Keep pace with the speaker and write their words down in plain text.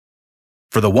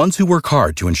For the ones who work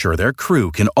hard to ensure their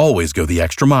crew can always go the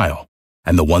extra mile,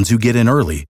 and the ones who get in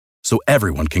early so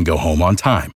everyone can go home on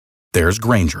time, there's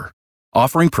Grainger,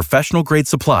 offering professional-grade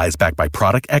supplies backed by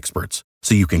product experts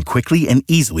so you can quickly and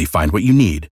easily find what you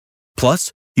need.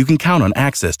 Plus, you can count on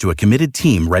access to a committed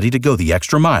team ready to go the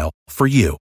extra mile for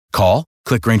you. Call,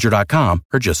 click Grainger.com,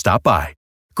 or just stop by.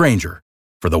 Grainger,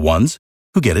 for the ones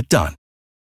who get it done.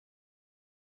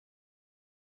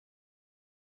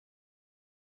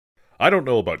 I don't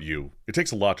know about you. It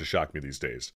takes a lot to shock me these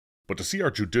days. But to see our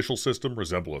judicial system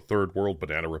resemble a third world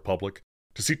banana republic,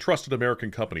 to see trusted American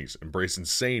companies embrace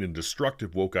insane and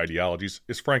destructive woke ideologies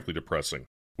is frankly depressing.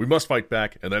 We must fight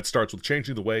back, and that starts with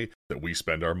changing the way that we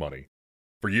spend our money.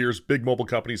 For years, big mobile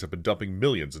companies have been dumping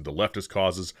millions into leftist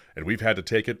causes, and we've had to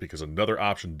take it because another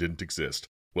option didn't exist.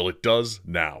 Well, it does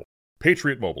now.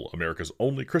 Patriot Mobile, America's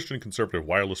only Christian conservative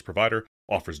wireless provider,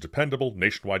 offers dependable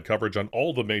nationwide coverage on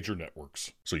all the major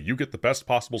networks, so you get the best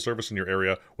possible service in your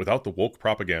area without the woke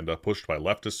propaganda pushed by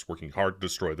leftists working hard to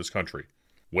destroy this country.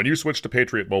 When you switch to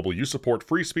Patriot Mobile, you support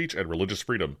free speech and religious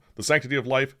freedom, the sanctity of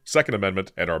life, Second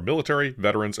Amendment, and our military,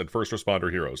 veterans, and first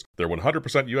responder heroes. Their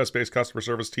 100% US-based customer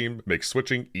service team makes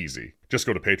switching easy. Just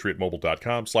go to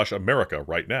patriotmobile.com/America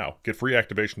right now. Get free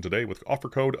activation today with offer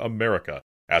code AMERICA.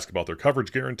 Ask about their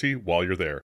coverage guarantee while you're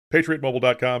there.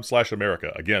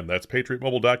 PatriotMobile.com/America. Again, that's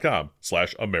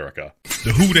PatriotMobile.com/America.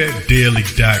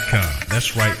 TheWhoThatDaily.com.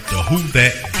 That's right,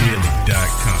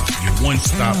 TheWhoThatDaily.com. Your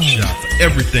one-stop shop for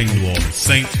everything New Orleans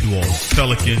Saints, New Orleans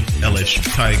Pelicans, LSU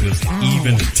Tigers,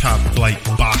 even the top flight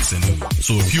boxing.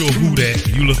 So if you're a Who That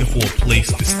and you're looking for a place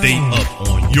to stay up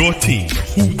on your team,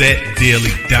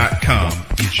 TheWhoThatDaily.com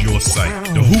is your site.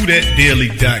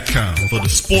 TheWhoThatDaily.com for the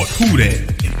sport Who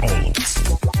That in all of us.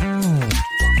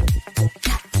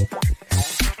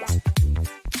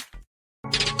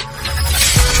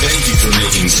 Thank you for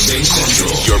making Saints Central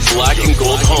your black and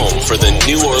gold home for the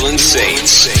New Orleans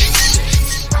Saints.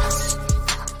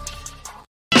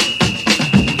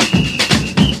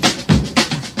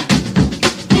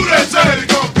 Who that say they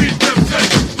gonna beat them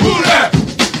Saints? Who that?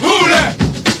 Who that?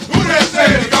 Who that say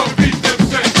they gonna beat them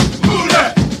Saints? Who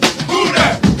that? Who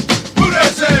that? Who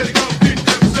that say they gonna beat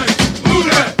them Saints? Who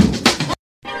that?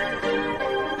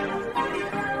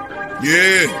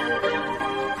 Yeah.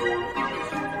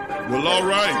 Well, all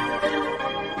right.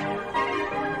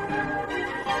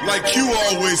 Like you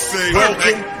always say,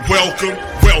 welcome, welcome,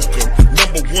 welcome.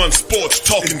 Number one sports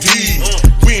talking indeed.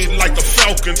 We ain't like the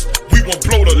Falcons. We won't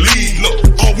blow the lead. Look,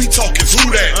 all we talk is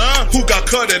who that? Who got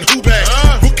cut and who back?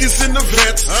 Rookies in the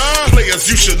vets. Players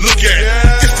you should look at.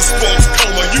 It's the sports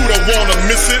coma. You don't wanna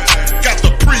miss it. Got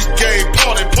the pre-game,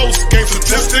 party, post-game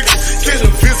statistics. Get a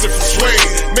visit from Sway.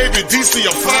 Maybe DC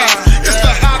or 5. It's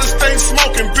the hottest thing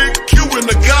smoking. Big Q and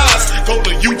the guys. Go to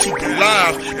YouTube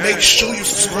Live. Make sure you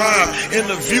subscribe.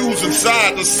 Interviews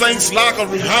inside the Saints locker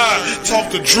room high. Talk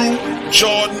to Drew,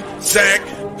 Jordan, Zach,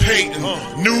 Peyton,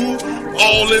 New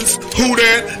Orleans, Who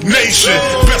That Nation.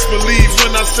 Best believe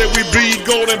when I say we bleed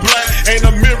gold and black. Ain't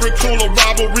a miracle or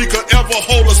robbery could ever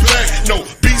hold us back. No,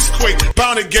 Beastquake,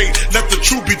 Bounty Gate, let the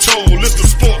truth be told. It's the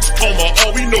sports coma.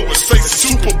 All we know is say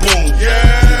Super Bowl.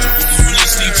 Yeah. You're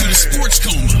listening to the Sports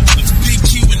Coma with Big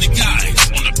Q and the guys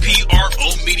on the PRO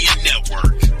Media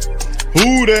Network.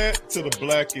 Who that to the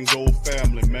black and gold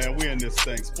family, man. We're in this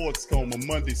thing. Sports Coma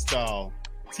Monday style.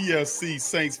 TSC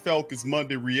Saints Falcons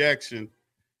Monday reaction.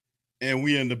 And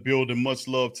we in the building. Much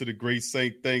love to the great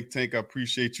Saint Think Tank. I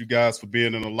appreciate you guys for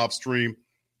being in the live stream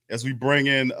as we bring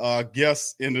in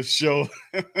guests in the show.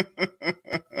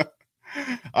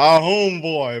 Our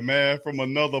homeboy, man, from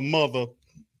another mother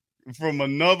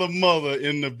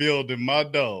in the building, my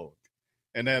dog.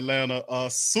 In Atlanta, a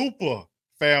super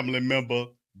family member,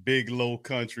 Big Low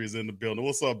Kuntry, is in the building.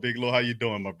 What's up, Big Low? How you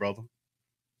doing, my brother?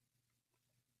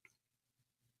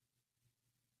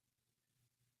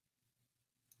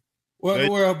 What in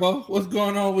the world, Bo? What's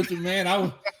going on with you, man?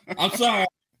 I'm sorry.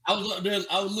 I was up there.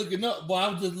 I was looking up, boy. I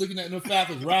was just looking at the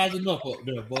Falcons rising up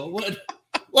there, Bo. What in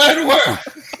the world?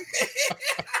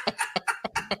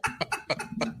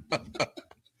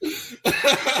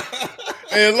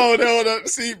 Hey, hold up.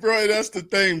 See, bro, that's the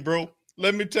thing, bro.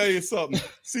 Let me tell you something.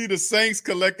 See, the Saints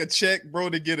collect a check, bro,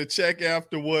 to get a check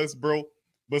afterwards, bro.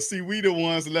 But see, we the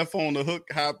ones left on the hook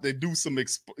hop. They do some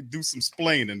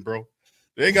explaining, bro.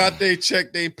 They got their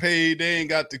check, they paid. They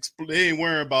ain't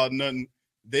worrying about nothing.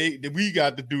 We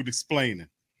got to do the explaining.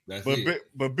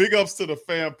 But big ups to the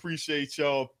fam. Appreciate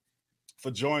y'all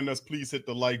for joining us. Please hit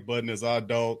the like button as our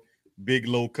dog Big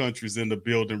Low Kuntry's in the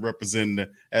building representing the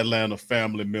Atlanta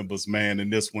family members, man, in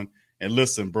this one. And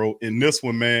listen, bro, in this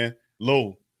one, man,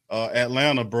 Low,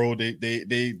 Atlanta, bro,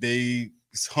 they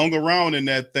hung around in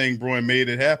that thing, bro, and made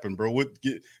it happen, bro.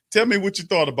 Tell me what you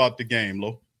thought about the game,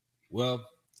 Lo. Well,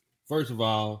 first of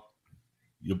all,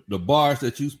 the bars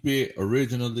that you spit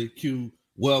originally, Q,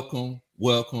 welcome.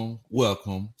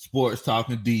 Sports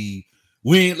Talking D.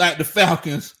 We ain't like the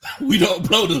Falcons. We don't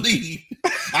blow the lead.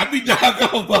 I be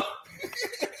doggone, bro.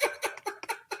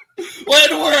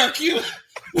 What in the world, Q?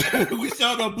 We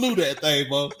sure done blew that thing,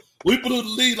 bro. We blew the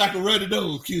lead like a running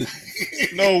nose, Q.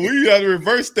 No, we got to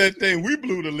reverse that thing. We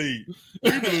blew the lead.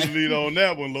 We blew the lead on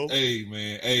that one, Lo. Hey,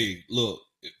 man. Hey, look.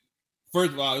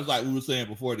 First of all, it's like we were saying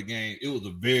before the game. It was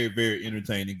a very, very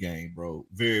entertaining game, bro.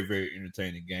 Very, very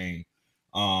entertaining game.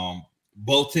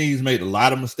 Both teams made a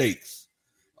lot of mistakes.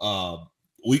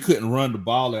 We couldn't run the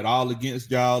ball at all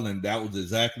against y'all, and that was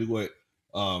exactly what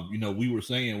we were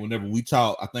saying whenever we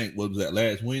talked. I think what was that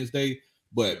last Wednesday?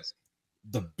 But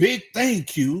the big thing,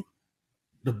 Q,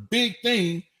 there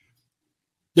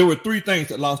were three things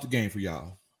that lost the game for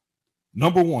y'all.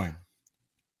 Number one,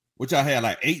 which I had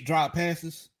like 8 drop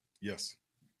passes. Yes.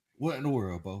 What in the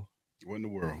world, Bo? What in the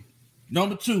world?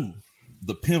 Number two,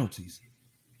 the penalties.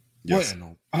 Yes.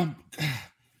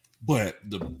 But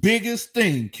the biggest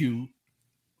thing, Q,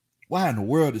 why in the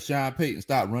world did Sean Payton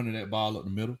stop running that ball up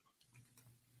the middle?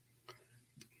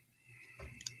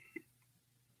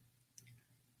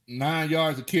 Nine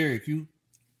yards of carry, Q.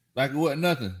 Like it wasn't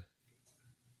nothing.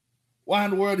 Why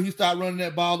in the world did he stop running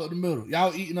that ball up the middle?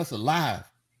 Y'all eating us alive.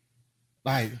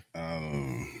 Like,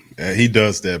 he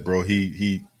does that, bro.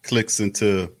 He clicks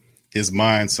into his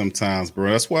mind sometimes,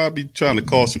 bro. That's why I be trying to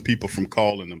caution people from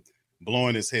calling him,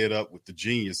 blowing his head up with the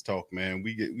genius talk, man.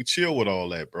 We chill with all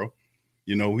that, bro.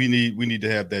 You know, we need to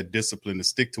have that discipline to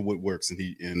stick to what works, and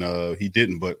he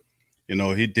didn't, but you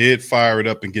know, he did fire it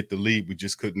up and get the lead. We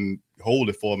just couldn't hold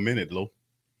it for a minute, Lo.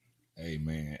 Hey,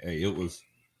 man. Hey, it was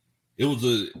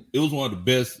one of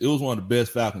the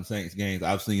best Falcons Saints games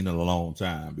I've seen in a long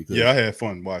time. Because I had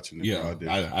fun watching it. Yeah,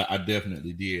 I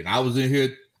definitely did. I was in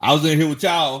here with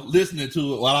y'all listening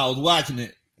to it while I was watching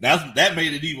it. That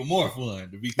made it even more fun,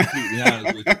 to be completely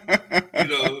honest with you. You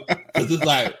know, because it's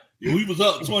like we was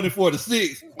up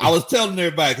 24-6. I was telling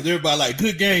everybody, because everybody like,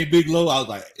 good game, Big Low. I was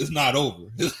like, it's not over.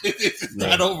 It's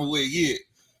not over with yet.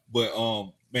 But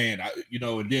man,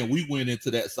 and then we went into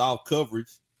that soft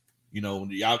coverage. You know, when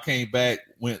y'all came back,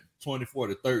 went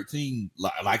 24-13,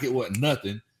 like it wasn't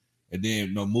nothing. And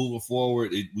then, moving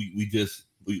forward, we just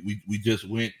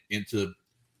went into,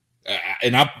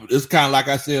 it's kind of like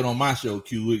I said on my show,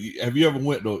 Q. Have you ever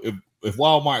went though? If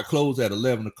Walmart closed at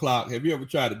 11 o'clock, have you ever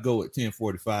tried to go at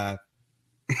 10:45?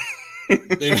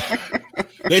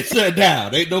 They shut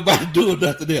down. Ain't nobody doing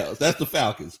nothing else. That's the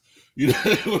Falcons. You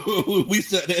know, we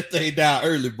shut that thing down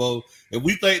early, Bo, and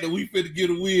we think that we finna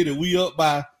get a win, and we up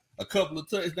by a couple of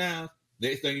touchdowns.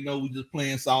 Next thing you know, we just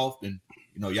playing soft, and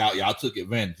y'all took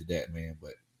advantage of that, man.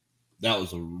 But that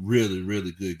was a really,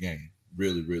 really good game.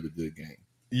 Really, really good game.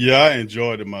 Yeah, I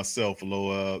enjoyed it myself,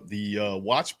 Lo. The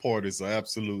watch parties are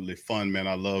absolutely fun, man.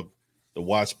 I love the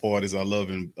watch parties. I love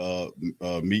meeting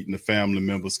the family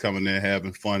members, coming there,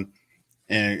 having fun,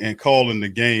 and calling the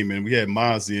game. And we had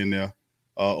Mozzie in there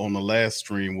on the last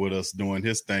stream with us doing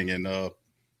his thing, and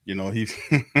he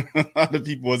a lot of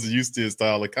people wasn't used to his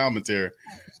style of commentary,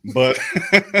 but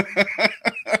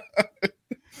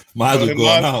Mozzie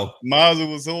going out.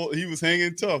 Mozzie he was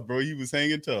hanging tough, bro. He was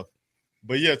hanging tough.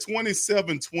 But yeah,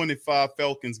 27-25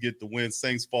 Falcons get the win.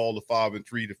 Saints fall to 5-3.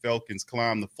 The Falcons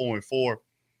climb to 4-4.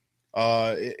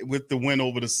 With the win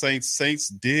over the Saints. Saints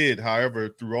did, however,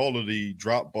 through all of the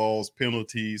drop balls,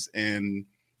 penalties, and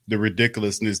the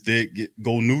ridiculousness, did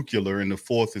go nuclear in the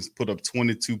fourth and put up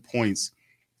 22 points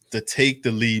to take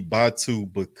the lead by 2,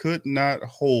 but could not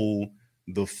hold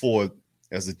the fourth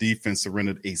as the defense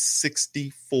surrendered a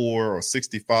 64 or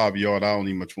 65-yard. I don't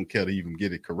even much want to care to even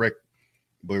get it correct,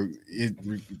 but it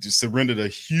just surrendered a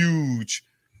huge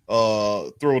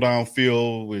throw down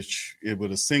field, which it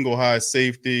was a single high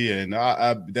safety, and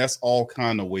I that's all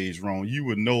kind of ways wrong. You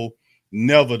would know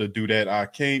never to do that. I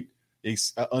can't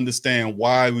understand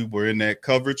why we were in that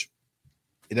coverage.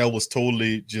 That was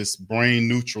totally just brain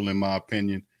neutral, in my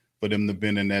opinion, for them to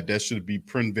been in that. That should be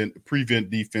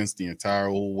prevent defense the entire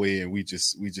whole way, and we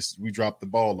dropped the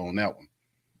ball on that one.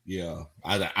 Yeah,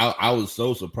 I was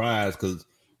so surprised because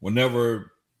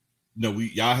whenever we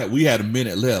had a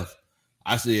minute left,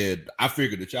 I said I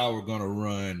figured that y'all were gonna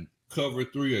run cover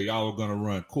 3 or y'all were gonna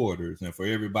run quarters. And for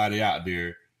everybody out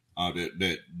there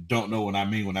that don't know what I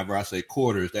mean, whenever I say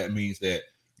quarters, that means that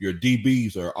your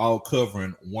DBs are all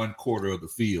covering 1/4 of the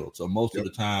field. So most of the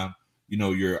time,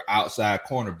 your outside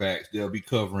cornerbacks, they'll be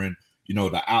covering,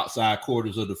 the outside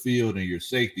quarters of the field, and your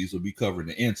safeties will be covering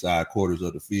the inside quarters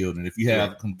of the field. And if you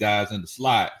have some guys in the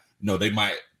slot, they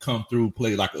might come through,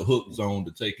 play like a hook zone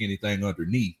to take anything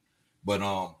underneath. But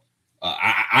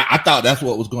I thought that's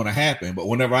what was going to happen. But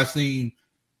whenever I seen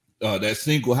that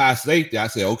single high safety, I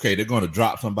said, okay, they're going to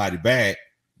drop somebody back.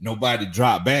 Nobody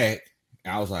dropped back.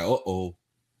 And I was like, uh-oh.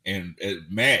 And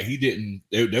Matt, he didn't.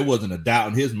 There wasn't a doubt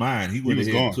in his mind. He went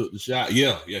ahead and took the shot.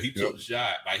 Yeah, he took the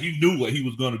shot. Like, he knew what he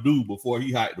was going to do before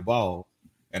he hiked the ball.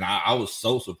 And I was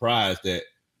so surprised that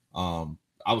y'all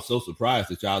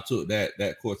took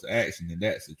that course of action in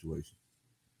that situation.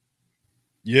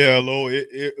 Yeah, Lo,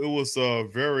 it was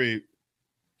very.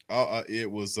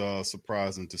 It was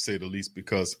surprising to say the least,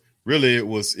 because really it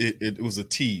was a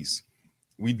tease.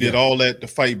 We did all that to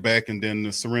fight back, and then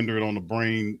to surrender it on the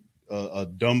brain. A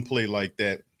dumb play like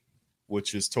that,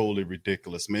 which is totally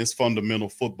ridiculous. Man, it's fundamental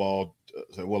football.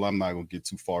 Well, I'm not going to get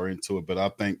too far into it, but I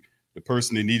think the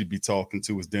person they need to be talking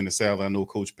to is Dennis Allen. I know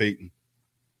Coach Payton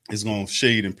is going to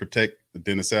shade and protect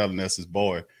Dennis Allen. That's his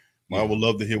boy. I would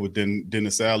love to hear what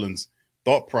Dennis Allen's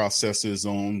thought processes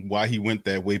on why he went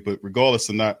that way. But regardless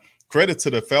or not, credit to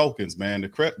the Falcons, man.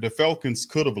 The Falcons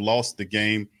could have lost the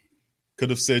game. Could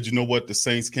have said, you know what, the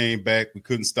Saints came back. We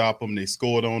couldn't stop them. They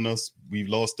scored on us. We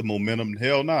lost the momentum.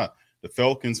 Hell nah. The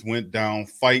Falcons went down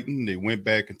fighting. They went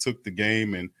back and took the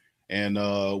game and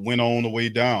went on the way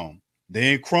down. They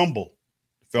didn't crumble.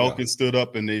 The Falcons stood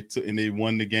up and they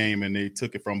won the game, and they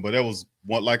took it from. But that was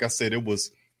one, like I said, I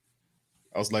was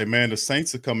like, man, the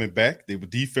Saints are coming back. The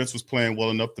defense was playing well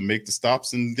enough to make the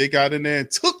stops, and they got in there and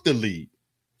took the lead.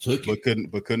 But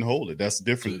couldn't hold it. That's the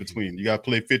difference between you got to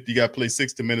play 50, you got to play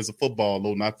 60 minutes of football,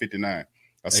 though, not 59.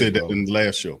 I said that in the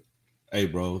last show. Hey,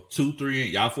 bro,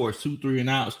 2-3, y'all forced 2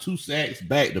 3-and-outs, 2 sacks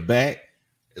back to back.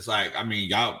 It's like, I mean,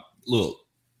 y'all look,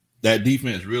 that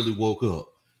defense really woke up,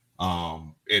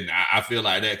 and I feel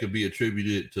like that could be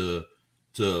attributed to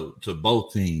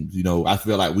both teams. I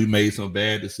feel like we made some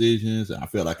bad decisions, and I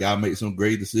feel like y'all made some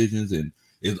great decisions, and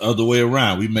it's the other way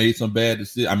around. We made some bad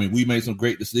decisions. I mean, we made some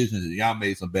great decisions, and y'all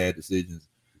made some bad decisions.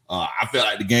 I feel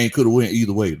like the game could have went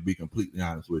either way, to be completely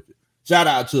honest with you.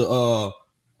 Shouts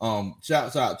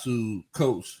out to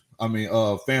Coach.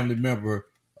 Family member,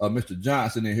 Mr.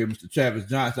 Johnson in here, Mr. Travis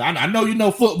Johnson. I know you know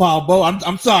football, Bo.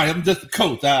 I'm sorry. I'm just a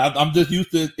coach. I'm just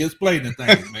used to explaining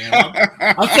things, man.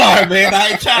 I'm sorry, man. I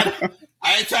ain't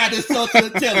trying to insult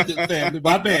the intelligence family.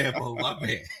 My bad, Bo. My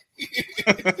bad.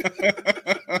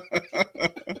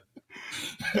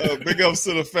 Big ups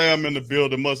to the fam in the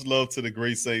building. Much love to the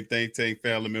great Saint Think Tank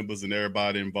family members and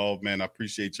everybody involved, man. I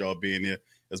appreciate y'all being here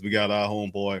as we got our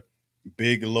homeboy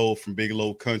Big Low from Big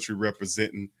Low Kuntry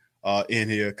representing in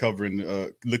here, covering,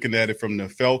 looking at it from the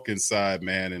Falcons side,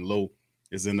 man. And Low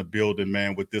is in the building,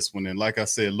 man, with this one. And like I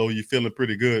said, Low, you feeling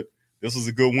pretty good. This was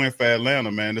a good win for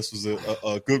Atlanta, man. This was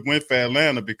a good win for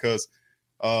Atlanta because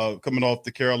coming off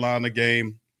the Carolina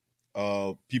game,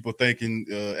 people thinking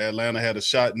Atlanta had a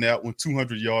shot in that one,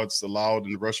 200 yards allowed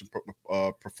in the rushing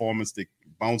performance. They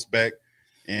bounce back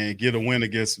and get a win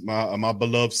against my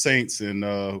beloved Saints,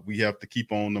 and we have to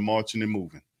keep on the marching and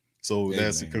moving. So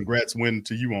that's a congrats win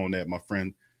to you on that, my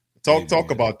friend. Talk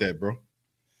about that, bro.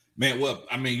 Man, well,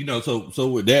 I mean, so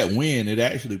with that win, it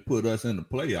actually put us in the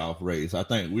playoff race. I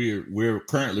think we're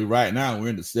currently right now we're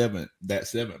in the seventh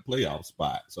playoff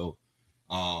spot. So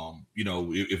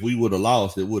if we would have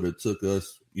lost, it would have took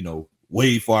us,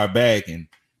 way far back, and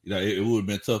it would have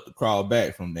been tough to crawl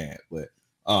back from that. But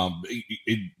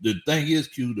the thing is,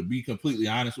 Q, to be completely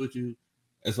honest with you,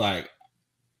 it's like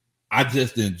I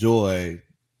just enjoy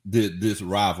this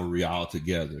rivalry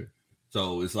altogether.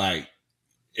 So it's like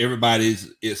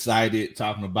everybody's excited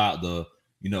talking about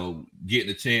getting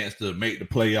a chance to make the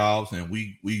playoffs, and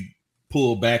we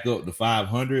pull back up to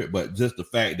 500. But just the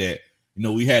fact that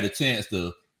we had a chance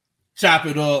to chop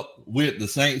it up with the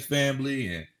Saints family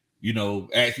and,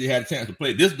 actually had a chance to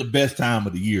play. This is the best time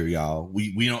of the year, y'all.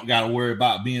 We don't got to worry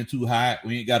about being too hot.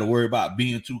 We ain't got to worry about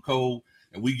being too cold.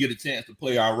 And we get a chance to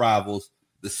play our rivals,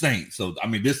 the Saints. So, I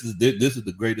mean, this is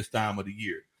the greatest time of the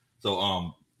year.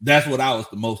 So, that's what I was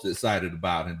the most excited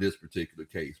about in this particular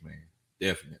case, man.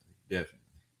 Definitely.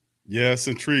 Yeah, it's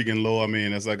intriguing, Lo. I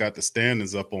mean, as I got the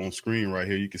standings up on screen right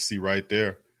here, you can see right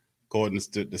there, according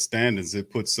to the standings, it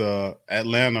puts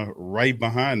Atlanta right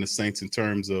behind the Saints in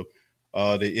terms of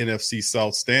the NFC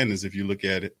South standings. If you look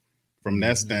at it from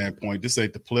that standpoint, this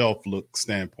ain't the playoff look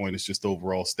standpoint. It's just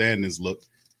overall standings look.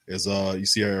 As you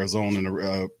see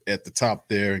Arizona at the top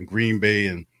there, and Green Bay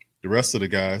and the rest of the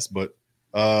guys. But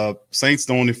Saints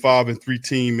the only 5-3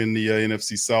 team in the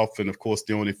NFC South, and of course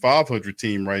the only 500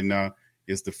 team right now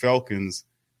is the Falcons,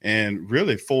 and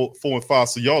really 4-5.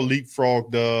 So y'all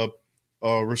leapfrogged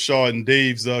Rashard and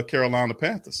Dave's Carolina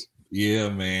Panthers. Yeah,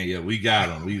 man. Yeah, we got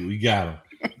them. We got them.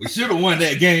 We should have won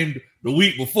that game the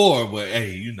week before, but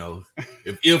hey,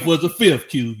 if was a fifth,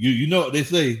 Q, you know what they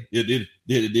say. Did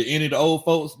any of the old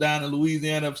folks down in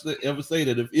Louisiana ever say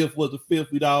that if was a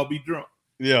fifth, we'd all be drunk?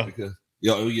 Yeah. Because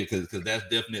that's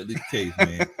definitely the case,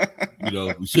 man.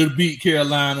 We should have beat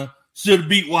Carolina, should have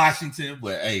beat Washington,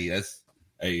 but hey,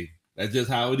 that's just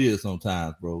how it is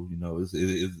sometimes, bro.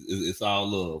 It's all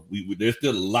love. There's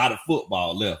still a lot of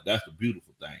football left. That's the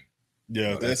beautiful thing.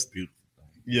 Yeah, that's beautiful.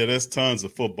 Yeah, there's tons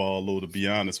of football, Lou, to be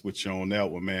honest with you on that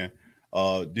one, man.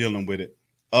 Dealing with it.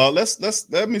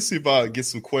 Let me see if I get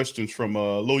some questions from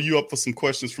Lou. You up for some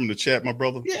questions from the chat, my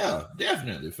brother? Yeah,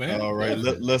 definitely, fam. All right,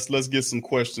 let's get some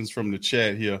questions from the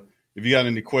chat here. If you got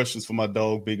any questions for my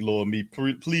dog, Big Low, and me,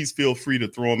 please feel free to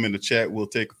throw them in the chat. We'll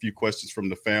take a few questions from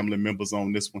the family members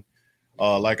on this one.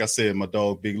 Like I said, my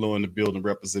dog, Big Low, in the building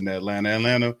representing Atlanta.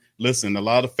 Atlanta, listen, a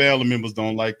lot of family members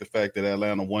don't like the fact that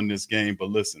Atlanta won this game, but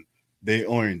listen, they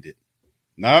earned it.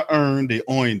 Not earned, they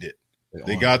earned it.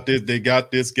 They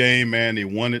got this game, man. They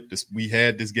won it. We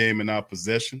had this game in our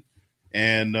possession,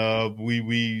 and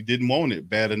we didn't want it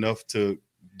bad enough to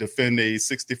defend a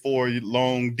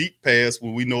 64-long deep pass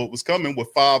when we know it was coming with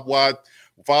five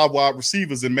wide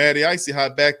receivers and Matty Icy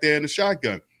Hot back there in the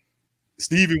shotgun.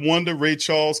 Stevie Wonder, Ray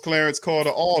Charles, Clarence Carter,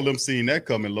 all of them seeing that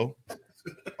coming, Lo.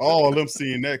 All of them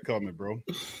seeing that coming, bro.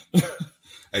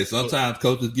 Hey, sometimes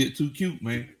coaches get too cute,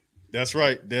 man. That's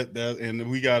right. And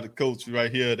we got a coach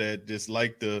right here that just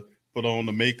like to put on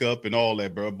the makeup and all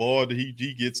that, bro. Boy,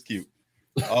 he gets cute.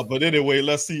 But anyway,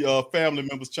 let's see family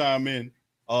members chime in.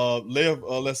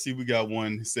 Let's see. We got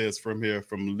one. He says from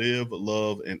Live,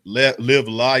 Love, and Live,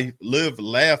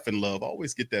 Laugh, and Love. I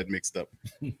always get that mixed up.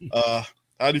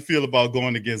 How do you feel about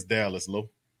going against Dallas, Lo?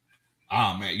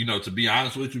 Oh, man, to be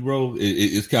honest with you, bro,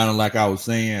 it's kind of like I was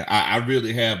saying. I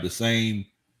really have the same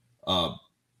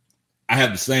I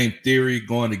have the same theory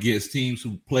going against teams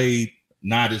who played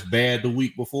not as bad the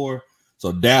week before.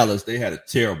 So Dallas, they had a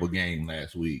terrible game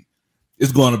last week.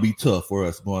 It's going to be tough for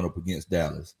us going up against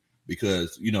Dallas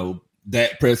because,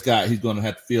 Dak Prescott, he's going to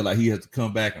have to feel like he has to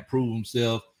come back and prove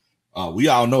himself. We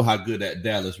all know how good that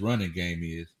Dallas running game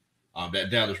is.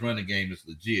 That Dallas running game is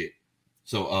legit.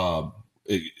 So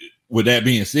with that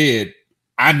being said,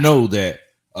 I know that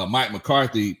Mike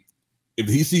McCarthy, if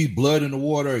he sees blood in the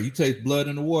water, he tastes blood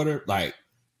in the water, like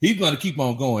he's going to keep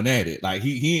on going at it. Like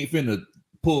he ain't finna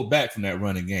pull back from that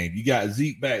running game. You got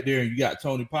Zeke back there and you got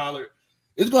Tony Pollard.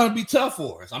 It's going to be tough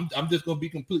for us. I'm just going to be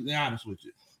completely honest with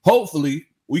you. Hopefully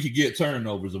we could get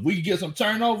turnovers. If we can get some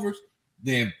turnovers,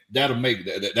 then that'll make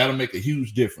a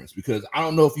huge difference because I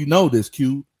don't know if you know this,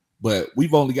 Q, but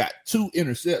we've only got 2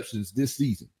 interceptions this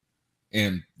season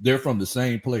and they're from the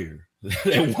same player.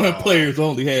 That one player's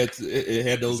only had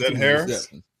those 2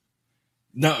 interceptions.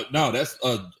 No,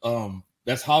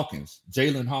 that's Hawkins,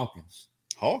 Jalen Hawkins.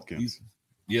 Hawkins,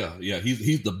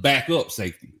 he's the backup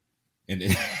safety, and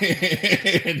he's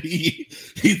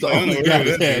the only guy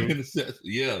that had interceptions.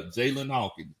 Yeah, Jalen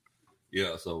Hawkins.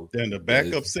 Yeah, so then the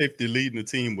backup safety leading the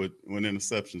team with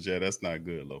interceptions. Yeah, that's not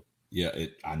good, Lo. Yeah,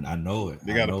 I know it.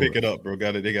 They got to pick it up, bro.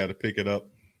 They got to pick it up.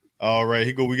 All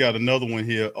right, we got another one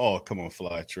here. Oh, come on,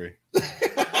 Fly Trey.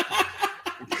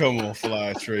 Come on,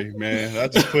 Fly Trey, man. I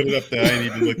just put it up there. I ain't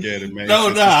even look at it, man.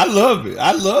 No, I love it.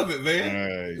 I love it, man. All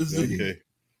right, okay.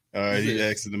 All right, he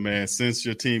asking the man, since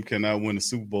your team cannot win the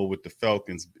Super Bowl with the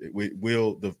Falcons,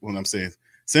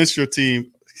 since your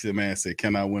team, the man said,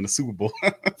 cannot win the Super Bowl,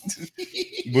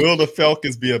 will the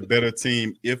Falcons be a better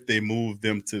team if they move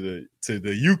them to the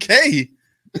UK?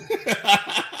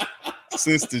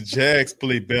 Since the Jags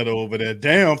play better over there.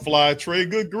 Damn, Fly Trey,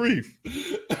 good grief.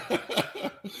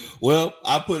 Well,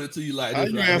 I put it to you like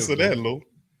this. How you answer that, Lou?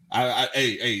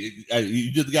 Hey,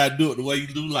 you just got to do it the way you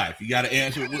do life. You got to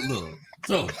answer it with love.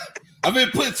 So, I've been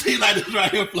putting it to you like this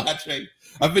right here, Fly Trey.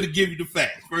 I'm going to give you the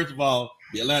facts. First of all,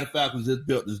 the Atlanta Falcons just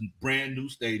built this brand new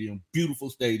stadium, beautiful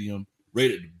stadium,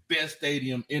 rated the best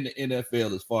stadium in the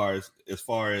NFL as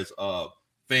far as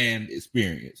fan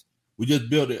experience. We just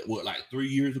built it, like 3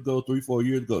 years ago, 4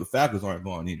 years ago. The Falcons aren't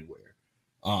going anywhere.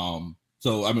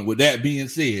 So, with that being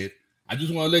said, I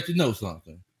just want to let you know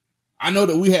something. I know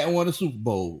that we hadn't won a Super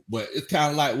Bowl, but it's kind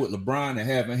of like with LeBron and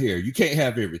having hair. You can't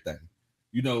have everything.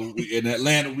 In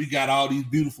Atlanta, we got all these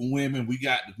beautiful women. We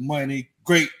got the money,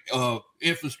 great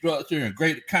infrastructure and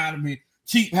great economy,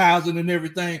 cheap housing and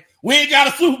everything. We ain't got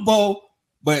a Super Bowl,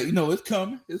 but, it's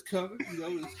coming. It's coming.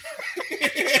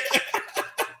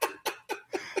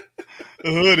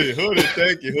 Hoodie,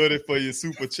 thank you, Hoodie, for your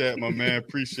super chat, my man.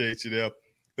 Appreciate you there.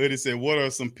 Hoodie said, what are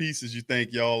some pieces you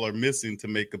think y'all are missing to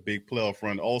make a big playoff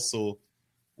run? Also,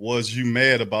 was you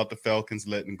mad about the Falcons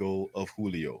letting go of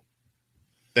Julio?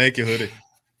 Thank you, Hoodie.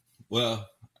 Well,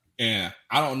 and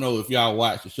I don't know if y'all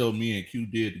watched the show me and Q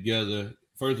did together.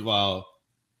 First of all,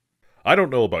 I don't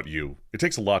know about you. It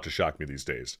takes a lot to shock me these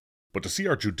days. But to see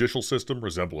our judicial system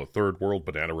resemble a third world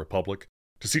banana republic,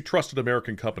 to see trusted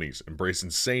American companies embrace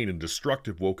insane and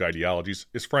destructive woke ideologies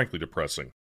is frankly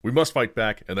depressing. We must fight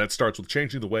back, and that starts with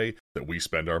changing the way that we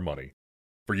spend our money.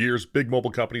 For years, big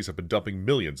mobile companies have been dumping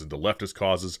millions into leftist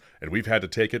causes, and we've had to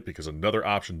take it because another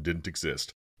option didn't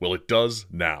exist. Well, it does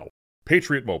now.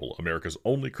 Patriot Mobile, America's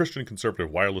only Christian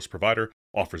conservative wireless provider,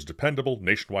 offers dependable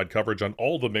nationwide coverage on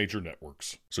all the major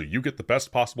networks, so you get the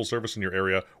best possible service in your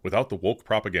area without the woke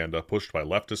propaganda pushed by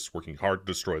leftists working hard to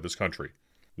destroy this country.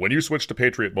 When you switch to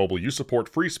Patriot Mobile, you support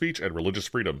free speech and religious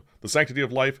freedom, the sanctity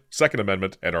of life, Second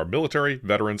Amendment, and our military,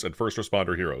 veterans, and first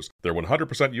responder heroes. Their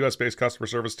 100% U.S.-based customer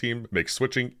service team makes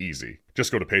switching easy.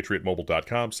 Just go to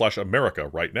patriotmobile.com/America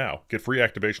right now. Get free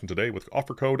activation today with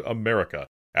offer code AMERICA.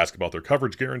 Ask about their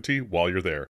coverage guarantee while you're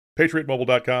there.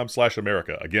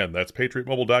 PatriotMobile.com/America. Again, that's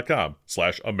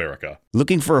PatriotMobile.com/America.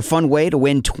 Looking for a fun way to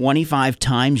win 25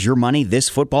 times your money this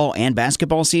football and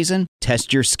basketball season?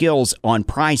 Test your skills on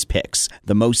Prize Picks,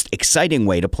 the most exciting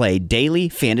way to play daily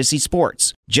fantasy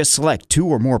sports. Just select 2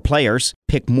 or more players,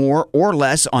 pick more or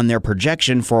less on their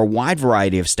projection for a wide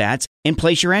variety of stats, and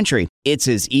place your entry. It's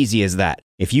as easy as that.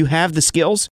 If you have the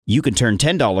skills, you can turn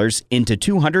 $10 into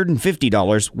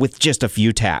 $250 with just a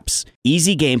few taps.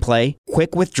 Easy gameplay,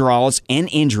 quick withdrawals, and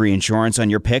injury insurance on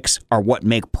your picks are what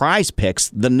make Prize Picks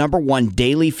the #1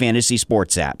 daily fantasy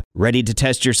sports app. Ready to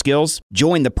test your skills?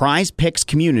 Join the Prize Picks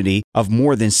community of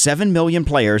more than 7 million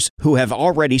players who have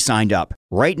already signed up.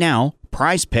 Right now,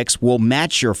 Prize Picks will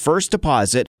match your first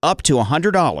deposit up to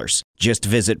 $100. Just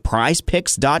visit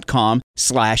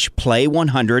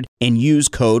prizepicks.com/play100 and use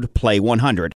code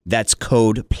PLAY100. That's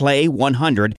code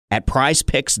PLAY100 at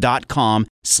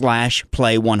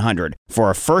prizepicks.com/play100 for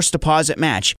a first deposit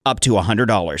match up to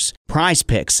 $100. Prize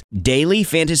Picks, daily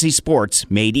fantasy sports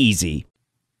made easy.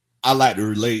 I like to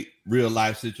relate real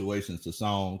life situations to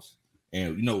songs.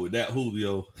 And, you know, with that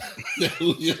Julio,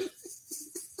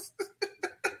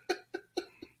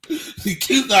 he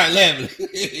keeps starting laughing.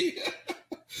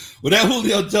 With that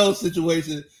Julio Jones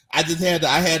situation, I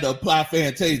had to apply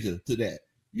Fantasia to that.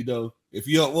 You know, if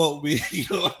you don't want me, you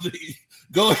know,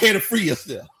 go ahead and free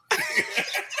yourself.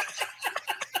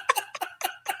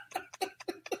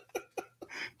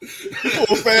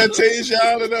 Pull Fantasia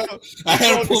out of there. I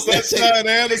had to pull Sunshine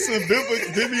Anderson,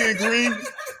 Vivian Green.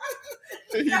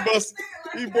 He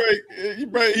break.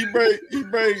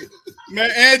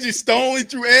 Man, Angie Stone, he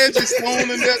threw Angie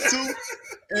Stone in that too.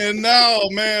 And now,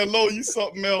 man, Lo, you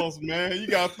something else, man. You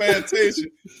got Fantasia.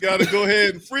 You got to go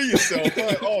ahead and free yourself.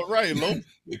 All right, Lo.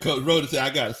 Coach Rhoda said, I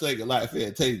got to sing it like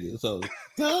Fantasia. So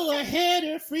go ahead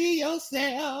and free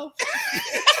yourself.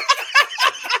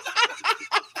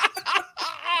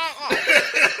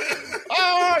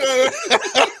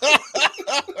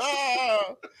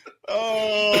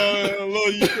 Oh, Lo,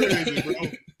 you crazy, bro.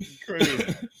 You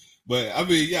crazy. But I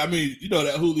mean, you know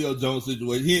that Julio Jones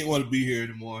situation. He didn't want to be here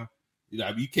anymore. You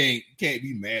know, you can't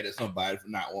be mad at somebody for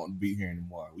not wanting to be here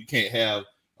anymore. We can't have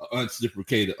an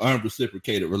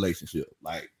unreciprocated relationship.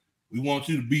 Like, we want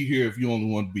you to be here if you only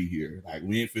want to be here. Like,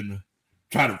 we ain't finna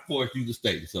try to force you to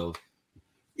stay. So,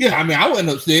 yeah, I mean, I wasn't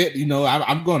upset. You know,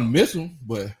 I'm going to miss him,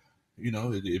 but you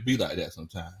know, it'd be like that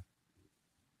sometimes.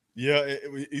 Yeah,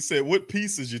 he said, "What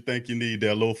pieces you think you need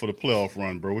there, Lo, for the playoff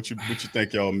run, bro? What you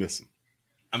think y'all missing?"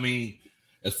 I mean,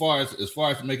 as far as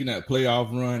making that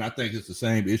playoff run, I think it's the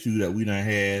same issue that we done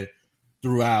had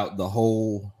throughout the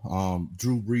whole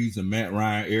Drew Brees and Matt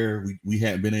Ryan era. We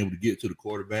hadn't been able to get to the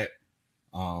quarterback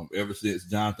ever since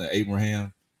Jonathan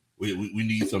Abraham. We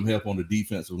need some help on the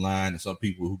defensive line and some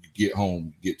people who could get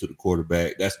home, get to the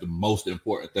quarterback. That's the most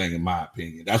important thing, in my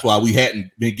opinion. That's why we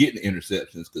hadn't been getting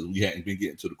interceptions, because we hadn't been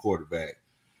getting to the quarterback.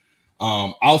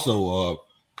 Also,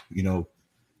 you know,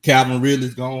 Calvin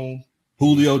Ridley's gone.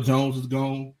 Julio Jones is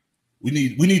gone. We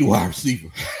need a wide receiver.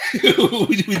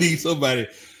 we need somebody.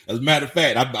 As a matter of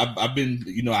fact, I've been,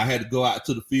 you know, I had to go out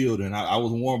to the field and I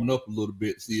was warming up a little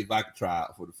bit to see if I could try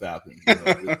out for the Falcons. You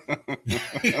know,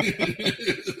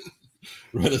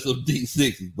 running some deep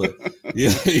 60s, but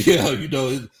yeah, you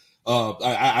know,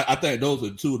 I think those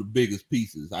are two of the biggest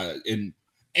pieces. And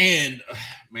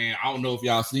man, I don't know if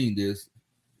y'all seen this.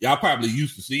 Y'all probably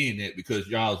used to seeing that because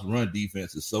y'all's run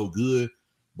defense is so good.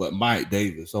 But Mike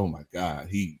Davis, oh my God,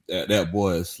 that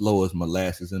boy is slow as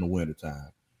molasses in the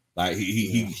wintertime. Like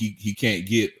he can't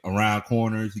get around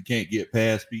corners, he can't get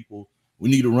past people. We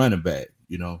need a running back,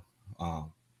 you know.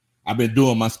 I've been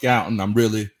doing my scouting. I'm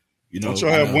really You know, don't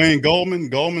y'all have Wayne Gallman?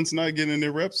 Gallman's not getting any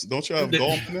reps. Don't y'all have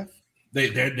Gallman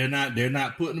there? They're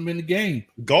not putting him in the game.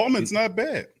 Gallman's not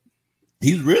bad.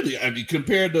 He's really, I mean,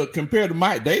 compared to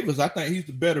Mike Davis, I think he's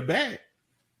the better back,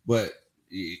 but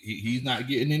he's not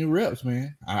getting any reps,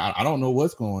 man. I don't know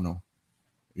what's going on.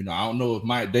 You know, I don't know if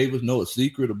Mike Davis knows a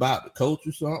secret about the coach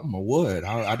or something or what.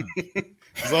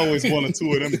 There's always one or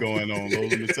two of them going on, though.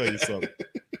 Let me tell you something.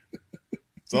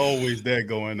 It's always that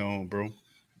going on, bro.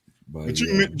 But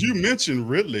you mentioned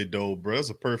Ridley, though, bro. That's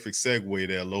a perfect segue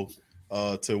there, Lo,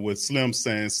 to what Slim's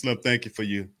saying. Slim, thank you for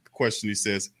your question. He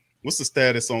says, what's the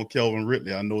status on Calvin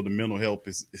Ridley? I know the mental health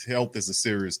is a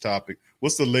serious topic.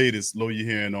 What's the latest, Lo, you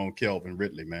hearing on Calvin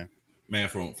Ridley, man? Man,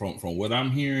 from what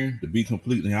I'm hearing, to be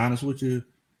completely honest with you,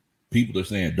 people are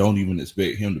saying don't even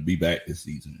expect him to be back this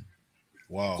season.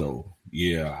 Wow. So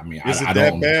yeah, I mean, is it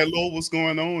that bad, Lo? What's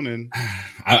going on? And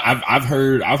I've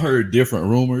heard different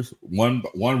rumors. One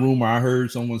rumor I heard,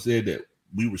 someone said that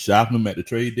we were shopping him at the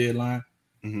trade deadline.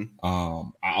 Mm-hmm.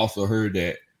 I also heard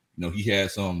that he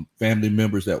had some family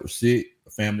members that were sick. A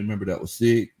family member that was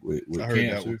sick with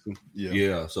cancer.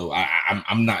 Yeah. So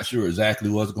I'm not sure exactly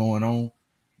what's going on,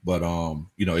 but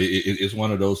it's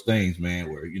one of those things, man,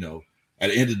 where at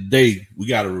the end of the day, we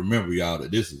got to remember, y'all,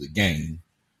 that this is a game,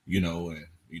 and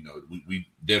we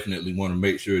definitely want to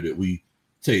make sure that we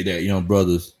take that young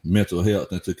brother's mental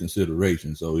health into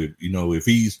consideration. So if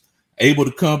he's able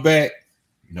to come back,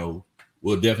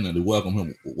 we'll definitely welcome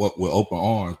him with open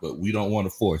arms, but we don't want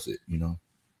to force it,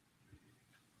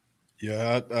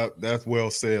 Yeah, that's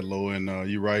well said, Lo, and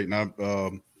you're right.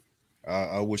 And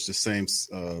I wish the same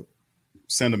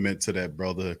sentiment to that,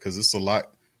 brother, because it's a lot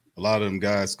of them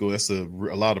guys go. That's a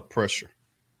lot of pressure.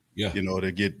 Yeah,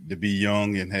 to get to be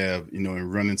young and have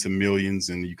and run into millions,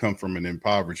 and you come from an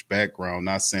impoverished background.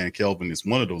 Not saying Kelvin is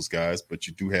one of those guys, but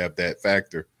you do have that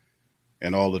factor,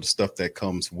 and all of the stuff that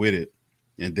comes with it,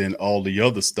 and then all the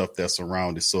other stuff that's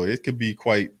around it. So it could be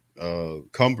quite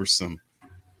cumbersome,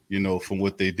 from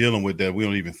what they're dealing with that we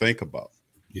don't even think about.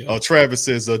 Yeah. Travis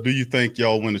says, do you think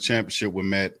y'all win the championship with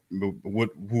Matt,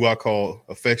 who I call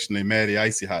affectionately Matty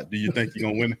Icy Hot? Do you think you're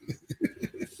going to win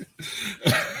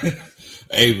it?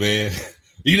 Hey, man.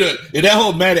 In that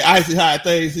whole Matty Icy Hot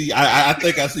thing, see, I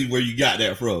think I see where you got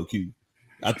that from, Q.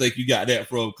 I think you got that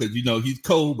from because, he's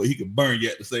cold, but he can burn you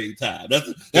at the same time. That's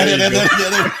all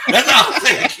I'm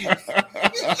saying, Q.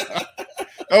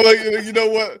 I'm like, you know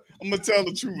what? I'm going to tell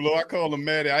the truth, Lo. I call him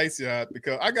Matty Icy Hot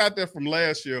because I got that from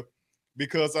last year.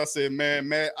 Because I said, man,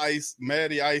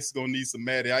 Matty Ice gonna need some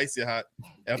Matty Icy Hot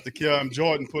after Cam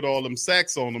Jordan put all them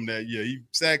sacks on him that year. He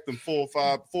sacked them four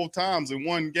times in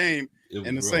one game,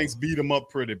 and the Saints beat him up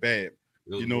pretty bad.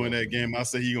 In that game, I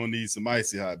said he gonna need some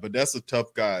Icy Hot. But that's a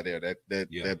tough guy there.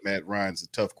 That Matt Ryan's a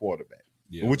tough quarterback.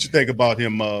 Yeah, what you think about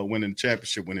him winning the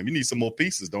championship with him? You need some more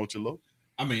pieces, don't you, Lo?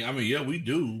 I mean, yeah, we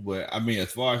do. But I mean,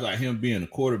 as far as like him being a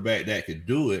quarterback that could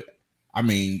do it. I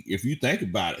mean, if you think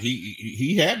about it,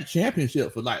 he had the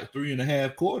championship for like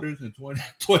 3.5 quarters in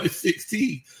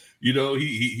 2016.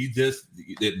 He just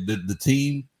the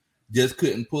team just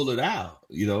couldn't pull it out.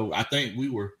 I think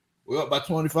we're up by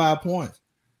 25 points.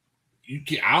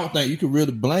 I don't think you can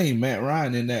really blame Matt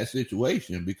Ryan in that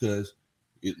situation because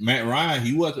Matt Ryan,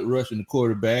 he wasn't rushing the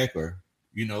quarterback or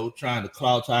trying to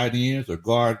claw tight ends or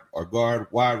guard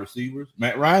wide receivers.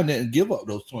 Matt Ryan didn't give up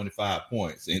those 25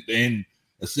 points and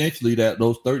essentially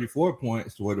those 34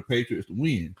 points were the Patriots to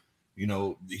win.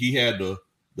 He had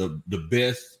the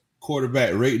best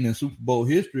quarterback rating in Super Bowl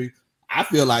history. I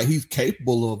feel like he's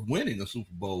capable of winning a Super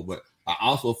Bowl, but I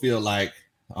also feel like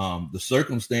the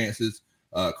circumstances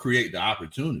create the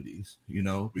opportunities,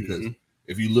 because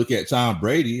if you look at Tom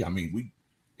Brady, I mean,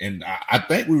 I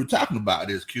think we were talking about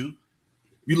this, Q.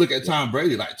 You look at Tom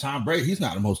Brady, he's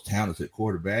not the most talented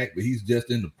quarterback, but he's just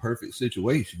in the perfect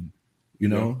situation,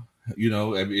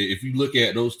 if you look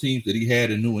at those teams that he had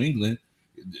in New England,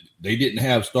 they didn't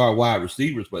have star wide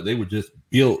receivers, but they were just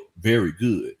built very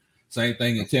good. Same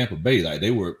thing in Tampa Bay. Like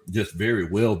they were just very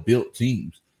well built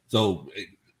teams. So,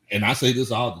 and I say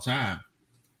this all the time,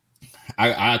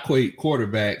 I equate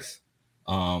quarterbacks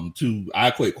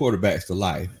to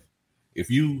life. If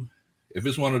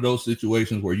it's one of those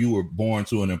situations where you were born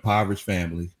to an impoverished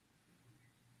family,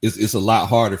 it's a lot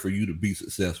harder for you to be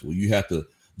successful. You have to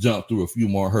jump through a few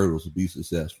more hurdles to be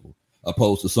successful,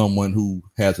 opposed to someone who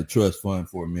has a trust fund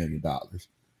for $1 million.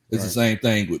 It's the same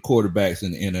thing with quarterbacks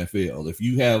in the NFL.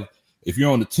 If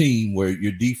you're on a team where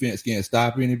your defense can't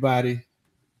stop anybody,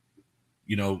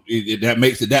 that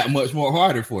makes it that much more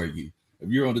harder for you. If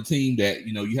you're on the team that,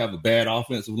 you have a bad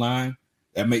offensive line,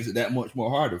 that makes it that much more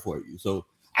harder for you. So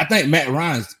I think Matt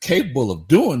Ryan's capable of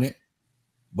doing it,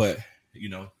 but You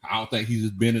know, I don't think he's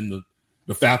just been in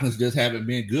the Falcons just haven't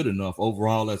been good enough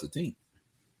overall as a team.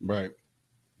 Right.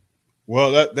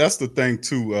 Well, that's the thing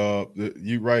too.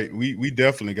 You're right. We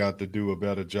definitely got to do a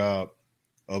better job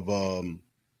of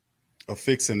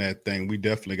fixing that thing. We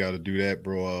definitely got to do that,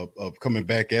 bro. Of coming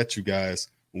back at you guys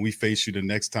when we face you the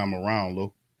next time around,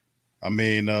 Lo. I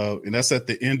mean, and that's at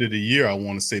the end of the year. I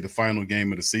want to say the final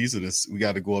game of the season is we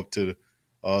got to go up to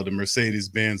the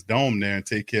Mercedes-Benz Dome there and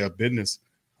take care of business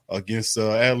against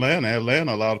Atlanta.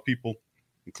 Atlanta, a lot of people,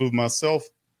 including myself,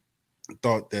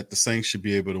 thought that the Saints should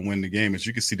be able to win the game. As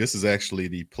you can see, this is actually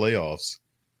the playoffs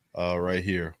right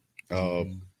here.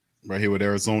 Right here with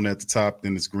Arizona at the top,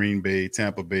 then it's Green Bay,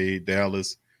 Tampa Bay,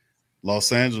 Dallas,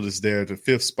 Los Angeles there at the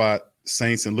 5th spot,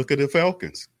 Saints, and look at the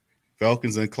Falcons.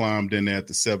 Falcons and climbed in there at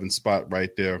the 7th spot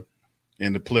right there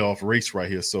in the playoff race right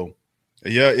here. So,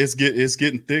 yeah, it's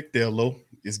getting thick there, Lo.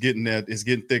 It's getting thick.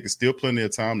 It's still plenty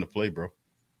of time to play, bro.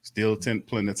 Still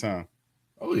plenty of time.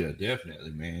 Oh yeah,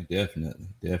 definitely, man. Definitely.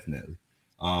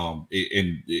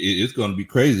 It's going to be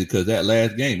crazy because that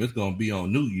last game it's going to be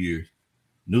on New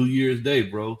Year's Day,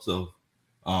 bro. So,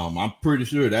 I'm pretty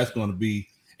sure that's going to be,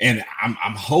 and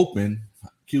I'm hoping,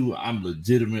 I'm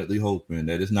legitimately hoping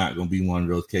that it's not going to be one of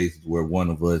those cases where one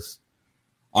of us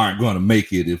aren't going to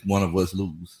make it if one of us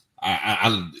lose.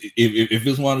 If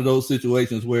it's one of those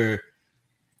situations where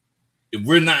if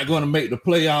we're not going to make the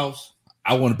playoffs,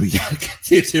 I want to be out of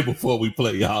contention before we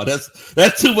play, y'all.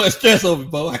 That's too much stress on me,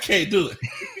 bro. I can't do it.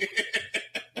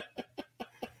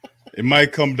 It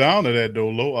might come down to that, though,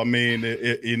 Lo. I mean,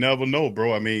 you never know,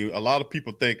 bro. I mean, a lot of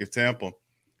people think if Tampa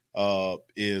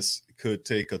could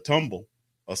take a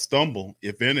stumble,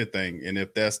 if anything. And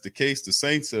if that's the case, the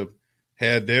Saints have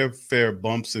had their fair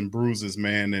bumps and bruises,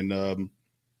 man. And,